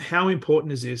 how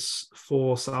important is this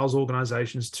for sales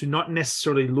organizations to not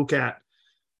necessarily look at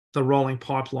the rolling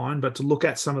pipeline, but to look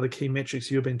at some of the key metrics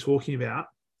you've been talking about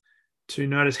to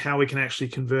notice how we can actually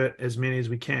convert as many as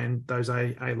we can, those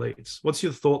A leads? What's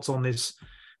your thoughts on this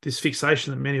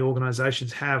fixation that many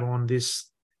organizations have on this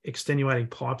extenuating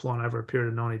pipeline over a period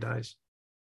of 90 days?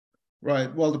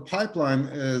 Right. Well, the pipeline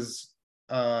is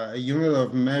a unit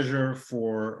of measure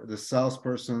for the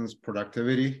salesperson's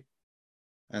productivity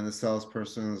and the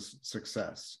salesperson's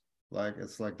success. Like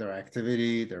it's like their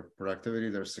activity, their productivity,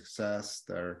 their success,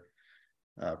 their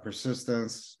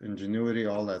persistence, ingenuity,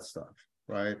 all that stuff,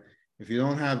 right? If you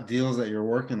don't have deals that you're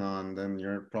working on, then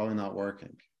you're probably not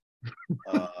working.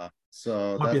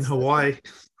 So Might be in Hawaii.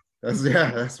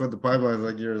 That's what the pipeline is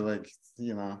like. You're like,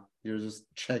 you're just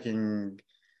checking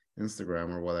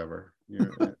Instagram or whatever.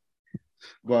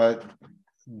 But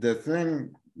the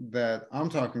thing that I'm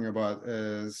talking about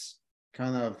is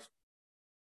kind of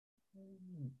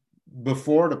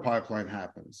before the pipeline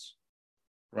happens,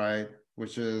 right?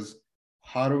 Which is,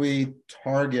 how do we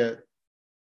target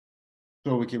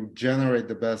so we can generate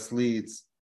the best leads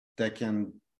that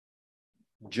can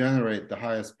generate the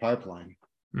highest pipeline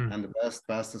and the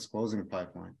fastest closing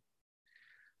pipeline.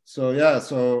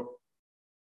 So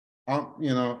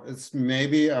it's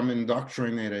maybe I'm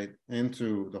indoctrinated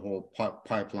into the whole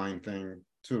pipeline thing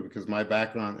too, because my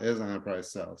background is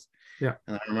enterprise sales. Yeah.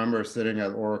 And I remember sitting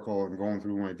at Oracle and going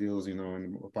through my deals, in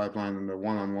the pipeline and the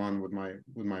one-on-one with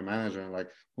my manager, and like,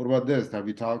 what about this? Have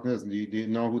you talked this? Do you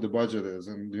know who the budget is?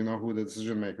 And do you know who the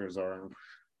decision makers are? And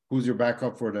who's your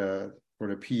backup for the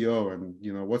PO? And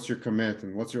what's your commit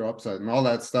and what's your upside and all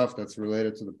that stuff that's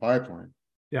related to the pipeline.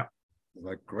 Yeah.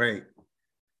 Like, great.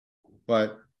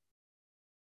 But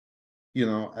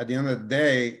at the end of the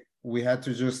day, we had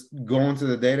to just go into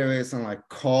the database and like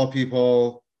call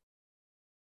people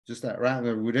just at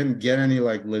random. We didn't get any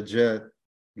like legit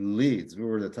leads. We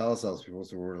were the telesales people,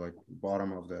 so we were like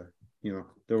bottom of the,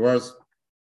 there was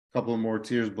a couple more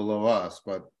tiers below us,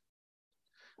 but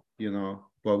we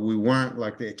weren't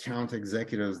like the account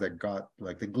executives that got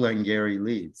like the Glengarry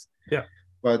leads. Yeah.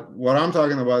 But what I'm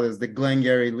talking about is the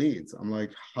Glengarry leads. I'm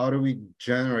like, how do we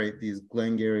generate these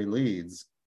Glengarry leads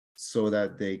so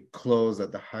that they close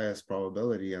at the highest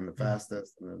probability and the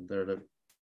fastest, and they're the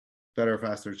better,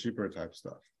 faster, cheaper type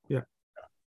stuff. Yeah.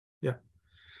 Yeah.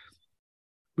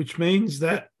 Which means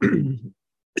that,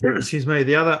 excuse me,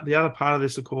 the other part of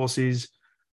this, of course, is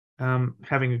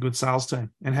having a good sales team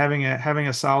and having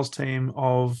a sales team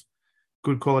of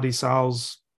good quality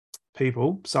sales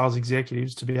people, sales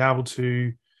executives, to be able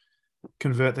to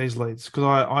convert these leads. Because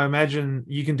I imagine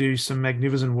you can do some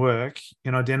magnificent work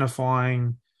in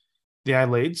identifying the A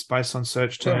leads based on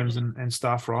search terms and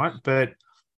stuff, right? But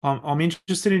I'm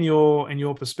interested in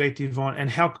your perspective on and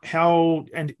how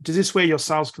and does this where your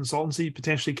sales consultancy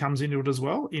potentially comes into it as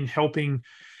well, in helping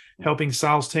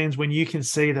sales teams when you can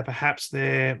see that perhaps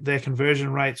their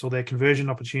conversion rates or their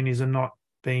conversion opportunities are not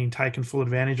being taken full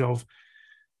advantage of?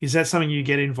 Is that something you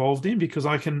get involved in? Because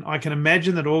I can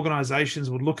imagine that organizations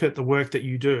would look at the work that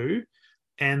you do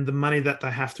and the money that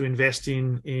they have to invest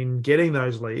in getting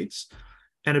those leads.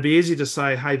 And it'd be easy to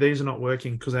say, hey, these are not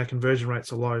working because our conversion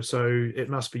rates are low, so it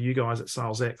must be you guys at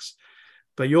Sales X.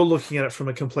 But you're looking at it from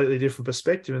a completely different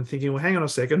perspective and thinking, well, hang on a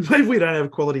second, maybe we don't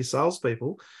have quality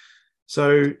salespeople.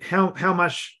 So how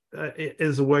much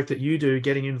is the work that you do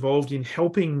getting involved in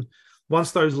helping, once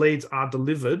those leads are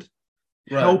delivered,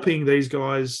 helping these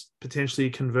guys potentially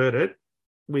convert it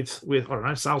with I don't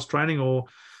know, sales training or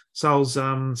sales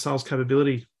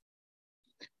capability?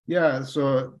 Yeah,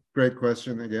 so great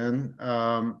question again.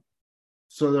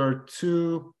 So there are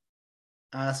two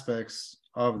aspects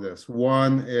of this.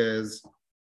 One is,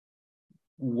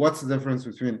 what's the difference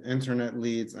between internet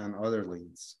leads and other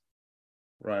leads,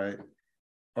 right?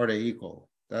 Are they equal?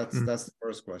 That's the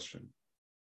first question.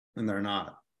 And they're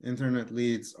not. Internet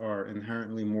leads are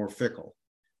inherently more fickle,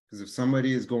 because if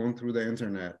somebody is going through the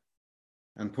internet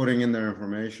and putting in their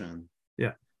information,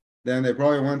 then they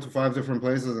probably went to 5 different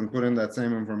places and put in that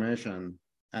same information,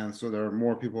 and so there are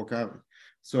more people coming.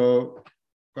 So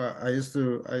I used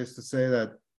to say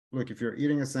that, look, if you're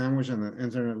eating a sandwich and an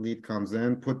internet lead comes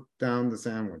in, put down the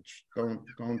sandwich.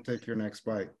 Don't take your next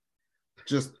bite.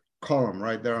 Just call them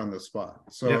right there on the spot.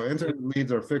 So internet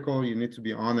leads are fickle. You need to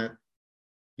be on it.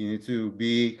 You need to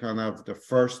be kind of the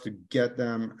first to get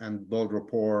them and build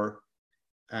rapport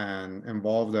and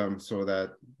involve them, so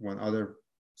that when other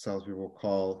salespeople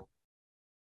call,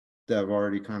 they've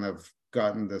already kind of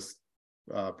gotten this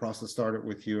process started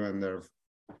with you, and they've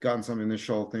gotten some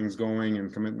initial things going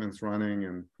and commitments running,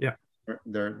 and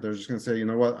they're just going to say, you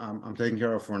know what, I'm taking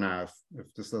care of for now.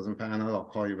 If this doesn't pan out, I'll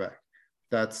call you back.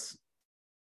 That's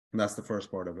the first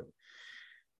part of it.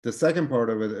 The second part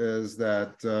of it is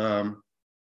that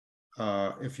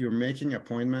if you're making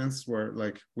appointments where,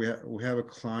 like, we have a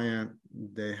client,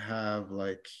 they have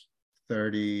like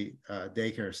 30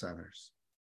 daycare centers,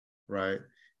 right?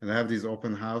 And they have these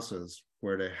open houses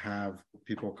where they have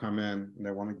people come in and they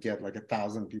want to get like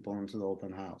 1,000 people into the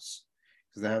open house,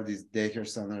 because they have these daycare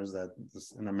centers that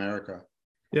in America.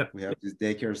 We have these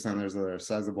daycare centers that are the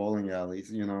size of bowling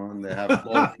alleys, and they have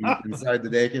both inside the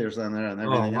daycare center and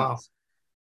everything else.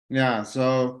 Yeah,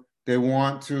 so they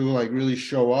want to like really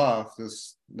show off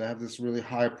this. They have this really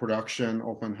high production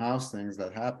open house things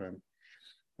that happen.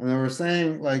 And they were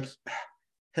saying like,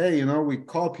 hey, we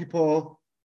call people,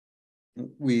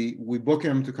 we book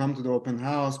them to come to the open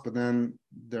house, but then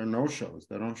there are no shows.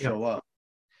 They don't show up.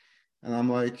 And I'm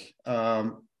like,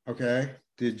 okay,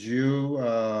 did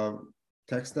you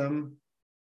text them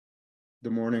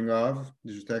the morning of?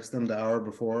 Did you text them the hour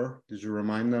before? Did you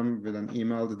remind them with an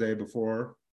email the day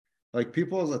before? Like,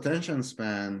 people's attention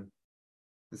span,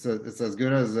 it's as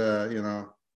good as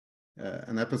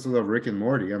an episode of Rick and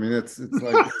Morty. I mean, it's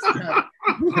like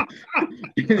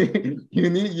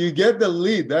you get the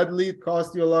lead. That lead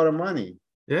costs you a lot of money.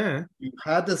 Yeah. You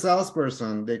had the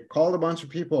salesperson, they called a bunch of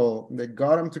people, they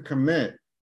got them to commit.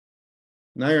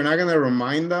 Now you're not going to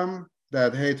remind them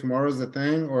that, hey, tomorrow's the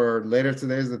thing, or later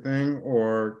today's the thing,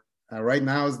 or right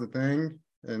now is the thing,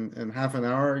 and in half an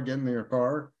hour, get in your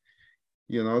car.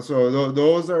 So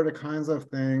those are the kinds of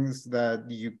things that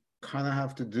you kind of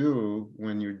have to do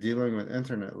when you're dealing with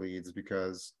internet leads,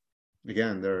 because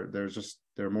again,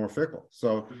 they're more fickle.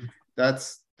 So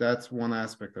that's one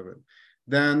aspect of it.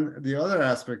 Then the other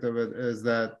aspect of it is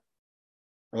that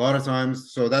a lot of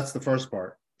times, so that's the first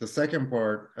part. The second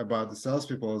part about the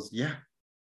salespeople is,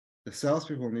 the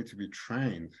salespeople need to be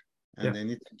trained, and they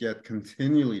need to get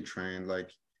continually trained. Like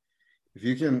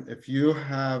if you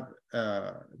have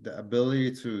the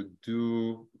ability to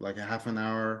do like a half an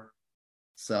hour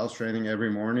sales training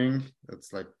every morning,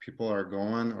 it's like people are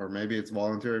going, or maybe it's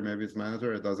voluntary, maybe it's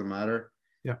mandatory, it doesn't matter.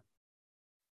 Yeah.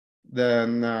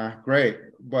 Then great.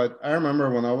 But I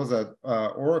remember when I was at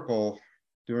Oracle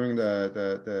during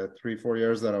the 3-4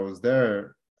 years that I was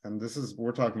there, and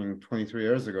we're talking 23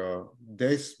 years ago,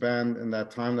 they spent in that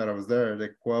time that I was there the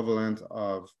equivalent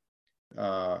of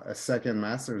a second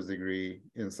master's degree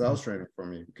in sales training for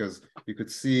me, because you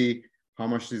could see how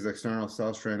much these external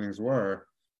sales trainings were,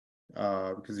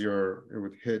 because it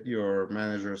would hit your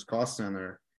manager's cost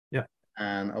center. Yeah.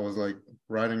 And I was like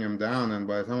writing them down, and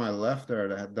by the time I left there,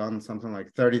 they had done something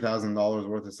like $30,000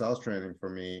 worth of sales training for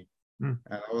me. And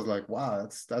I was like, wow,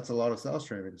 that's a lot of sales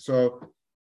training. So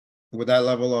with that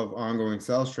level of ongoing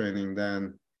sales training,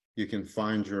 then you can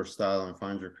find your style and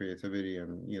find your creativity,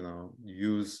 and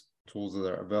use tools that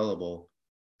are available.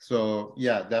 So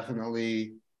yeah,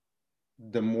 definitely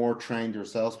the more trained your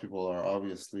salespeople are,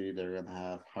 obviously they're going to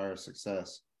have higher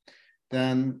success.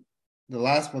 Then the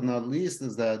last but not least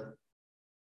is that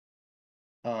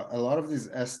a lot of these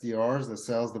SDRs, the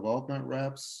sales development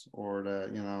reps, or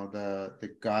the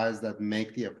guys that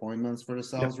make the appointments for the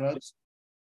sales reps,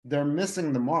 they're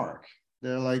missing the mark.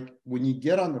 They're like, when you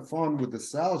get on the phone with the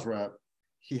sales rep,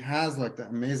 he has like the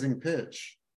amazing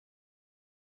pitch,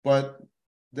 but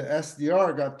the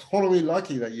SDR got totally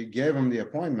lucky that you gave him the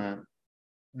appointment,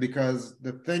 because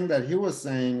the thing that he was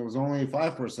saying was only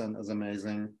 5% as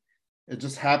amazing. It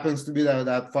just happens to be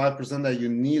that 5% that you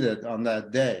needed on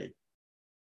that day.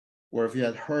 Where if you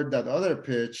had heard that other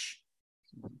pitch,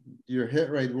 your hit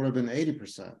rate would have been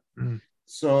 80%.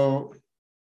 So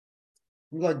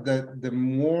like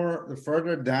the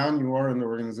further down you are in the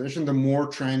organization, the more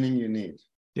training you need.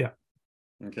 Yeah.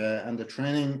 Okay. And the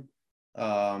training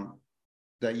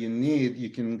that you need, you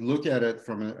can look at it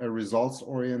from a results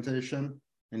orientation,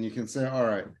 and you can say, all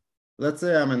right, let's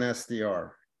say I'm an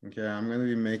SDR. Okay. I'm going to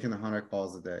be making 100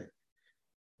 calls a day.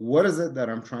 What is it that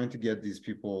I'm trying to get these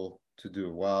people to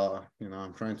do? Well,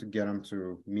 I'm trying to get them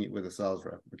to meet with a sales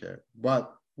rep. Okay.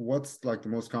 But what's like the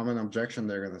most common objection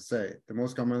they're going to say? The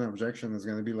most common objection is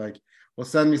going to be like, well,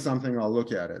 send me something, I'll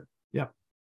look at it. Yeah.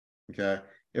 Okay.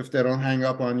 If they don't hang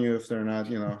up on you, if they're not,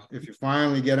 if you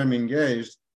finally get them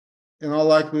engaged, in all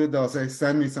likelihood, they'll say,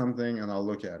 send me something and I'll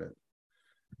look at it.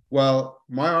 Well,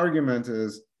 my argument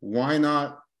is, why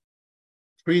not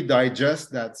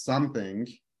pre-digest that something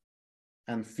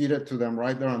and feed it to them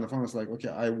right there on the phone? It's like, okay,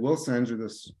 I will send you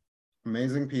this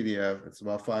amazing PDF. It's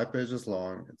about 5 pages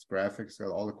long. It's graphics, got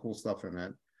all the cool stuff in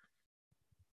it.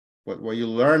 But what you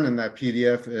learn in that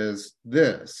PDF is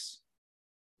this.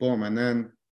 Boom. And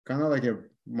then kind of like a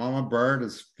mama bird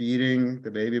is feeding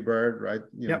the baby bird,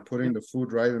 right? Putting the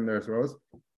food right in their throats.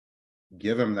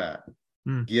 Give them that.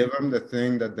 Give them the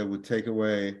thing that they would take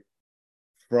away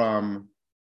from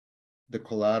the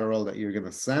collateral that you're going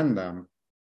to send them,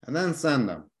 and then send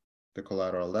them the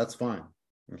collateral. That's fine.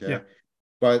 Okay. Yeah.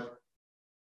 But,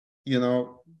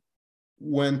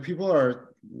 when people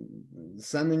are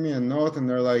sending me a note and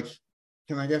they're like,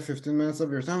 can I get 15 minutes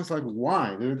of your time? It's like,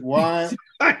 why, dude? Why?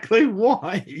 Exactly.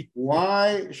 Why?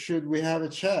 Why should we have a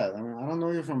chat? I mean, I don't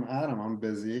know you from Adam. I'm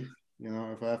busy.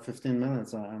 If I have 15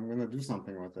 minutes, I'm going to do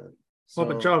something with it. Well,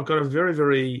 but Joe, I've got a very,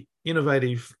 very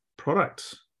innovative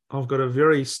product. I've got a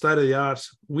very state-of-the-art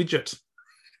widget.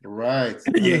 Right.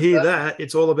 And you hear that,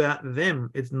 it's all about them.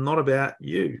 It's not about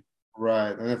you.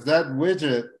 Right. And if that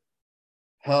widget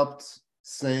helped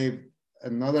save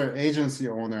another agency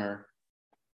owner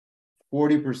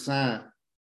 40%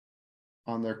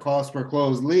 on their cost per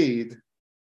closed lead,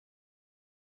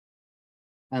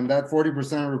 and that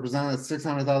 40% represented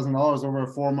 $600,000 over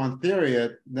a 4-month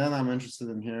period, then I'm interested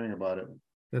in hearing about it.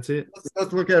 That's it.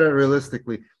 Let's look at it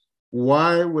realistically.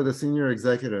 Why would a senior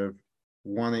executive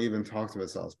want to even talk to a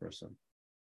salesperson?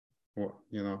 Well,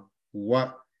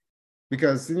 what?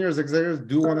 Because senior executives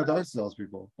do want to talk to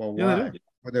salespeople. But why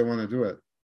would they want to do it?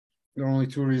 There are only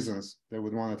two reasons they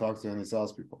would want to talk to any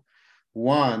salespeople.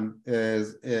 One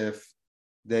is if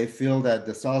they feel that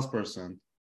the salesperson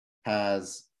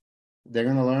they're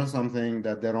going to learn something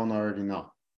that they don't already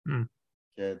know. Mm.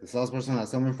 Okay, the salesperson has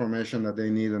some information that they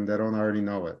need and they don't already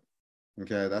know it.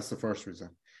 Okay, that's the first reason.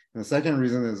 And the second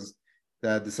reason is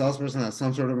that the salesperson has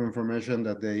some sort of information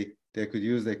that they could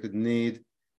use, they could need,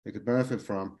 they could benefit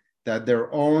from, that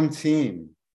their own team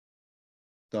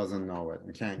doesn't know it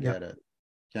and can't get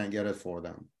it for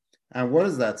them. And what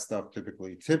is that stuff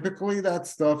typically? Typically, that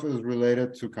stuff is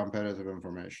related to competitive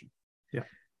information. Yeah.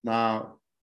 Now,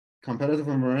 competitive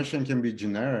information can be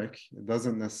generic. It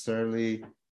doesn't necessarily,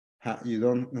 you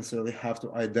don't necessarily have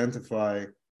to identify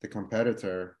the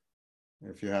competitor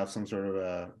if you have some sort of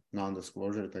a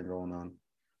non-disclosure thing going on.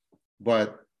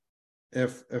 But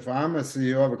if I'm a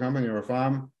CEO of a company, or if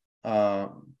I'm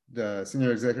the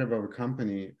senior executive of a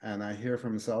company, and I hear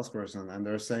from a salesperson and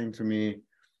they're saying to me,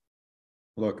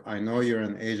 look, I know you're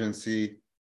an agency.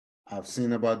 I've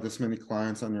seen about this many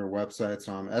clients on your website,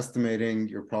 so I'm estimating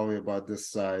you're probably about this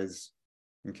size.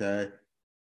 Okay.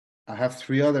 I have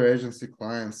 3 other agency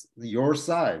clients your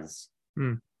size.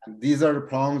 Mm. And these are the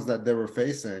problems that they were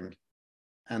facing.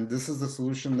 And this is the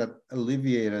solution that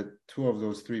alleviated 2 of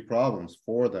those 3 problems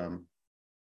for them.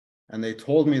 And they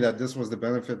told me that this was the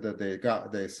benefit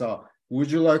that they saw. Would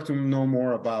you like to know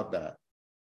more about that?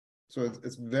 So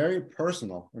it's very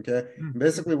personal. Okay. Mm.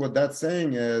 Basically, what that's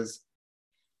saying is,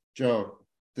 Joe,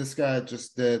 this guy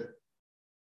just did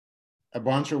a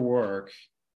bunch of work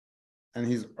and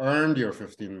he's earned your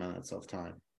 15 minutes of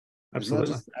time.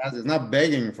 Absolutely. He's not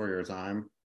begging for your time.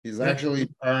 He's actually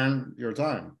earned your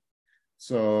time.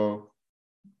 So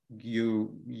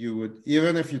you would,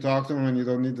 even if you talk to him and you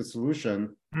don't need the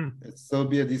solution, it'd still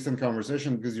be a decent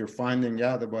conversation because you're finding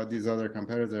out about these other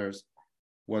competitors,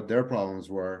 what their problems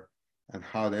were and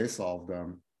how they solved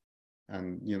them.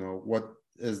 And, what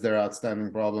is their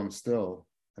outstanding problem still?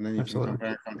 And then you can compare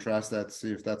and contrast that to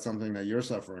see if that's something that you're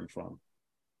suffering from.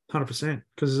 100%,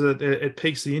 because it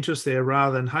piques the interest there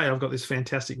rather than, hey, I've got this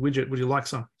fantastic widget. Would you like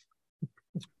some?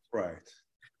 Right.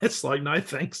 It's like, no,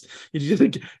 thanks. You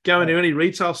just go into any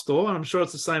retail store, and I'm sure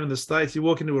it's the same in the States. You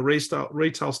walk into a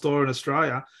retail store in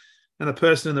Australia, and the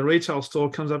person in the retail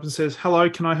store comes up and says, hello,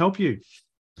 can I help you?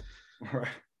 Right.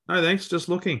 No, thanks, just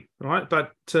looking, right?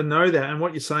 But to know that, and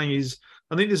what you're saying is,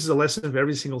 I think this is a lesson for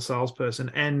every single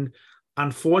salesperson. And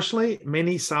unfortunately,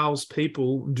 many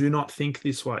salespeople do not think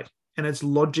this way. And it's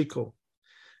logical.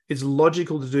 It's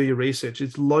logical to do your research.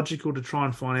 It's logical to try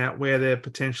and find out where there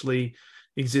potentially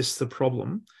exists the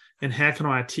problem and how can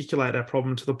I articulate that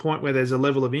problem to the point where there's a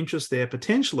level of interest there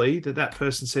potentially that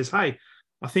person says, hey,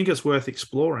 I think it's worth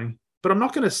exploring, but I'm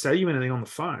not going to sell you anything on the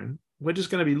phone. We're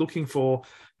just going to be looking for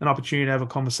an opportunity to have a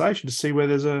conversation to see where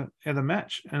there's a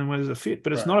match and where there's a fit.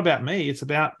 But it's not about me. It's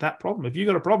about that problem. If you've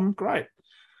got a problem, great.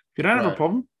 If you don't have a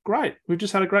problem, great. We've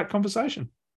just had a great conversation.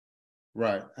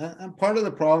 Right. And part of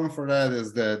the problem for that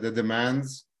is the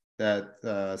demands that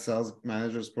sales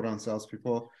managers put on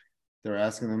salespeople. They're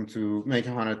asking them to make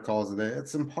 100 calls a day.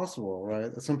 It's impossible, right?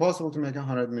 It's impossible to make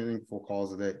 100 meaningful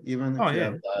calls a day, even if you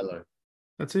have a dialer.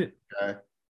 That's it. Okay.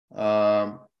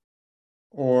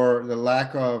 Or the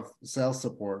lack of sales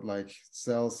support, like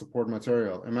sales support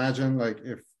material. Imagine like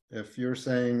if you're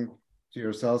saying to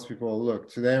your salespeople,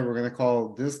 look, today we're going to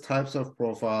call these types of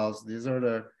profiles. These are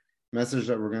the message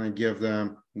that we're going to give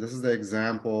them. This is the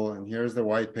example, and here's the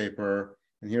white paper,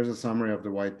 and here's a summary of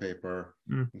the white paper.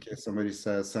 In case somebody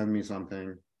says, send me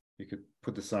something, you could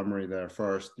put the summary there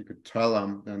first. You could tell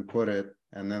them, then put it,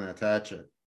 and then attach it.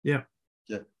 Yeah.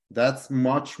 That's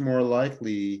much more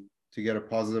likely to get a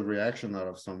positive reaction out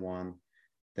of someone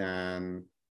than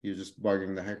you just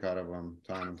bugging the heck out of them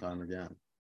time and time again.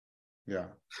 Yeah.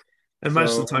 And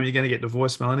most of the time you're going to get the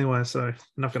voicemail anyway, so I'm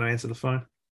not going to answer the phone.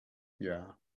 Yeah.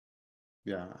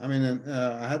 Yeah. I mean,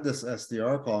 I had this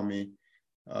SDR call me,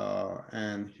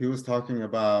 and he was talking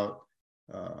about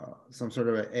some sort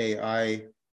of an AI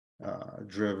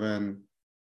driven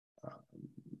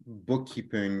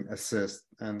bookkeeping assist.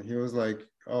 And he was like,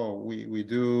 oh,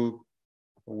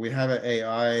 we have an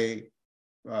AI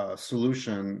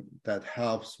solution that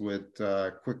helps with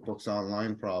QuickBooks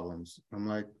Online problems. I'm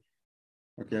like,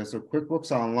 okay, so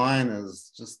QuickBooks Online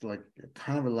is just like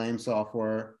kind of a lame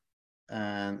software,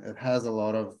 and it has a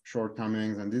lot of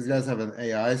shortcomings. And these guys have an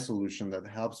AI solution that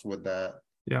helps with that.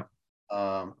 Yeah.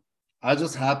 I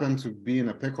just happened to be in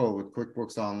a pickle with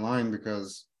QuickBooks Online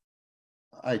because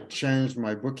I changed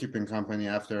my bookkeeping company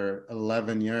after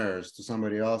 11 years to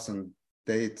somebody else, and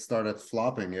they started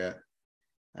flopping it.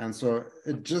 And so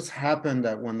it just happened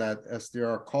that when that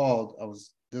SDR called,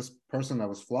 this person that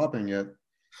was flopping it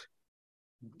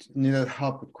needed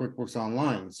help with QuickBooks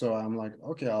Online. So I'm like,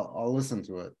 okay, I'll listen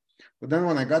to it. But then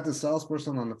when I got the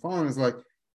salesperson on the phone, it's like,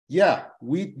 yeah,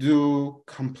 we do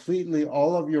completely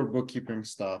all of your bookkeeping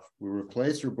stuff. We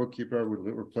replace your bookkeeper,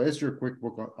 we replace your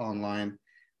QuickBooks Online.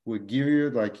 We give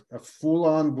you like a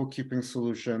full-on bookkeeping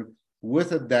solution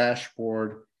with a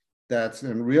dashboard that's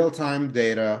in real-time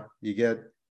data. You get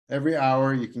every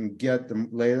hour, you can get the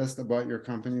latest about your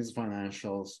company's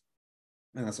financials.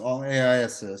 And it's all AI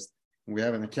assist. We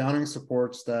have an accounting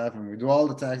support staff and we do all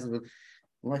the taxes. I'm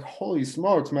like, holy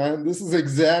smokes, man. This is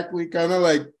exactly kind of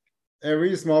like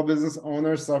every small business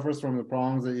owner suffers from the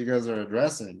problems that you guys are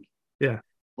addressing. Yeah.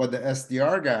 But the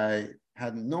SDR guy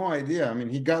had no idea. I mean,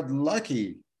 he got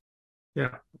lucky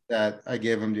that I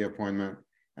gave him the appointment.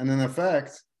 And in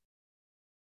effect,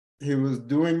 he was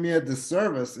doing me a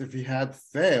disservice if he had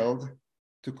failed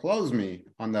to close me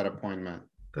on that appointment.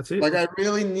 That's it. Like I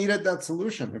really needed that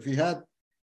solution. If he had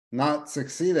not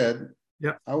succeeded,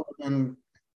 I would have been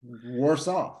worse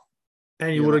off.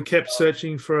 And you would have kept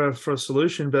searching for a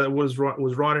solution, but it was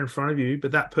right in front of you.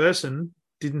 But that person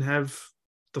didn't have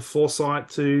the foresight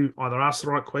to either ask the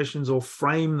right questions or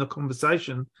frame the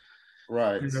conversation in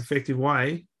an effective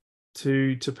way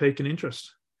to pique an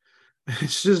interest.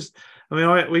 It's just, I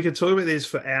mean, we could talk about this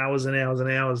for hours and hours and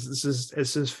hours. It's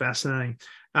just fascinating.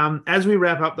 As we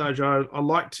wrap up, though, Joe, I'd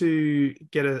like to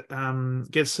get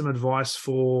some advice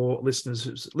for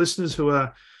listeners who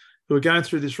are going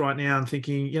through this right now and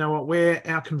thinking, you know what, where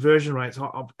our conversion rates,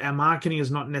 our marketing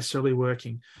is not necessarily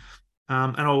working.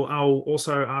 And I'll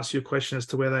also ask you a question as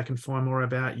to where they can find more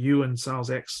about you and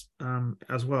SalesX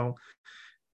as well.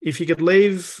 If you could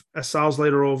leave a sales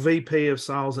leader or VP of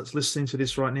sales that's listening to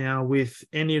this right now with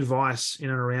any advice in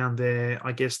and around their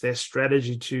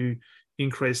strategy to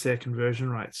increase their conversion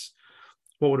rates,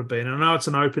 what would it be? And I know it's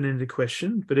an open-ended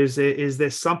question, but is there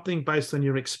something based on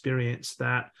your experience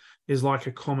that is like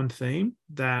a common theme,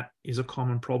 that is a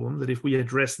common problem, that if we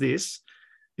address this,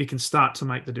 it can start to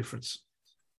make the difference?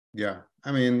 Yeah.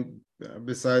 I mean,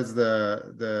 besides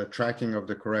the tracking of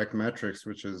the correct metrics,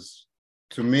 which is,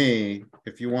 to me,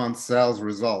 if you want sales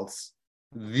results,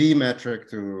 the metric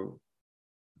to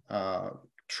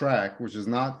track, which is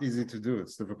not easy to do,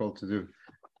 it's difficult to do.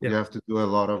 You have to do a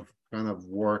lot of kind of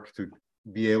work to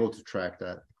be able to track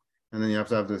that. And then you have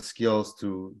to have the skills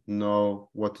to know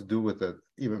what to do with it,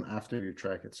 even after you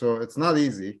track it. So it's not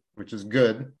easy, which is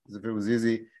good, because if it was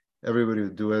easy, everybody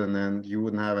would do it, and then you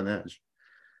wouldn't have an edge.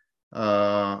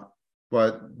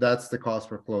 But that's the cost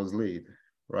per closed lead,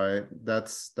 right?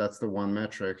 That's the one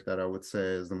metric that I would say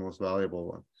is the most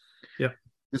valuable one. Yeah.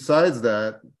 Besides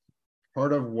that,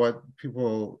 part of what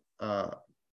people,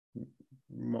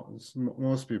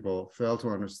 most people fail to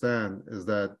understand is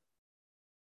that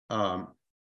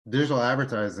digital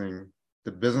advertising,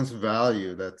 the business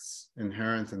value that's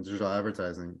inherent in digital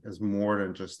advertising is more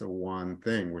than just the one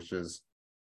thing, which is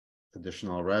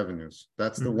additional revenues.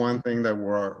 That's the one thing that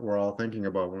we're all thinking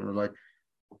about when we're like,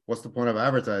 what's the point of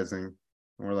advertising?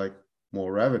 And we're like, more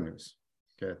revenues.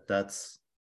 Okay, that's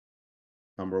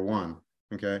number one.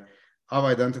 Okay, I've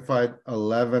identified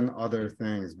 11 other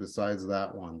things besides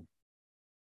that one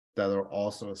that are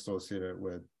also associated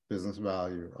with business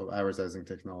value of advertising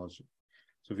technology.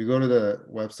 So if you go to the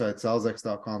website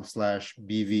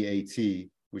salesx.com/BVAT,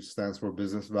 which stands for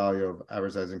Business Value of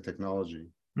Advertising Technology,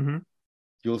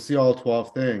 you'll see all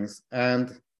 12 things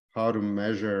and how to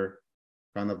measure,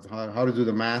 kind of how to do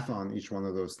the math on each one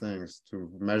of those things to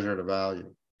measure the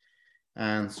value.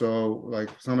 And so like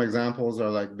some examples are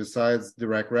like, besides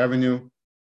direct revenue,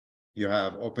 you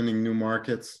have opening new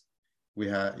markets, you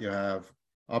have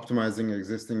optimizing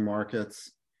existing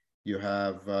markets, you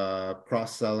have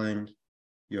cross-selling,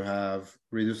 you have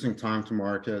reducing time to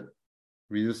market,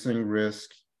 reducing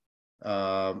risk,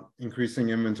 increasing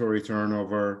inventory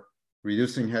turnover,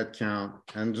 reducing headcount,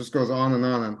 and just goes on.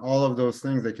 And all of those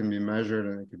things, they can be measured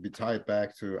and it could be tied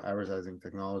back to advertising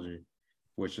technology,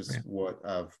 which is what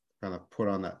I've kind of put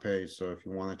on that page. So if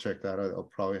you want to check that out, it'll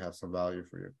probably have some value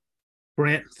for you.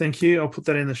 Brilliant. Thank you. I'll put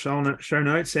that in the show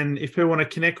notes. And if people want to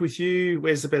connect with you,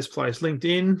 where's the best place?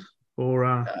 LinkedIn or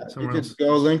somewhere else? You could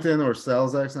go LinkedIn or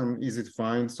SalesX. I'm easy to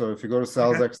find. So if you go to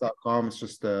salesx.com, it's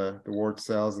just the word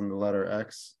sales and the letter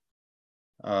X.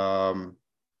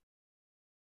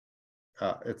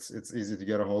 It's easy to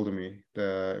get a hold of me.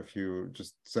 If you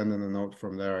just send in a note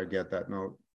from there, I get that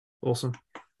note. Awesome.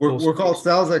 We're called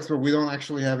SalesX, but we don't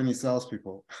actually have any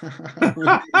salespeople.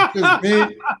 It's just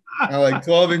me and like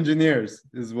 12 engineers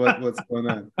is what's going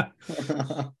on.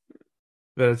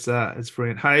 But it's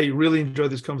brilliant. Hey, really enjoyed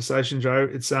this conversation, Joe.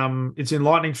 It's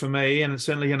enlightening for me, and it's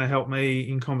certainly going to help me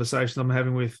in conversations I'm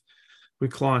having with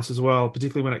with clients as well,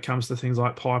 particularly when it comes to things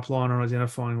like pipeline or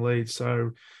identifying leads.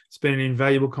 So it's been an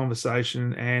invaluable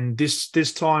conversation, and this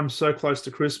time so close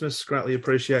to Christmas, greatly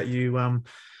appreciate you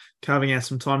carving out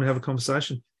some time to have a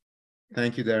conversation.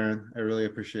 Thank you, Darren. I really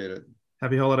appreciate it.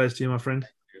 Happy holidays to you, my friend.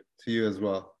 To you as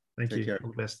well. Thank Take you. care.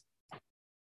 All the best.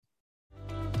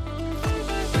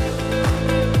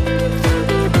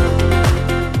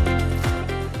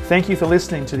 Thank you for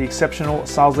listening to the Exceptional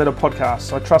Sales Leader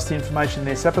Podcast. I trust the information in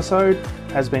this episode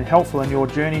has been helpful in your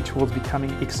journey towards becoming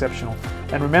exceptional.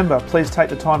 And remember, please take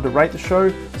the time to rate the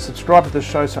show, subscribe to the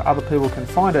show so other people can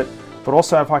find it. But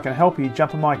also, if I can help you,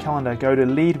 jump on my calendar, go to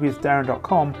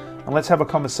leadwithdarren.com, and let's have a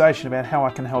conversation about how I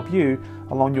can help you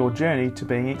along your journey to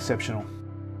being exceptional.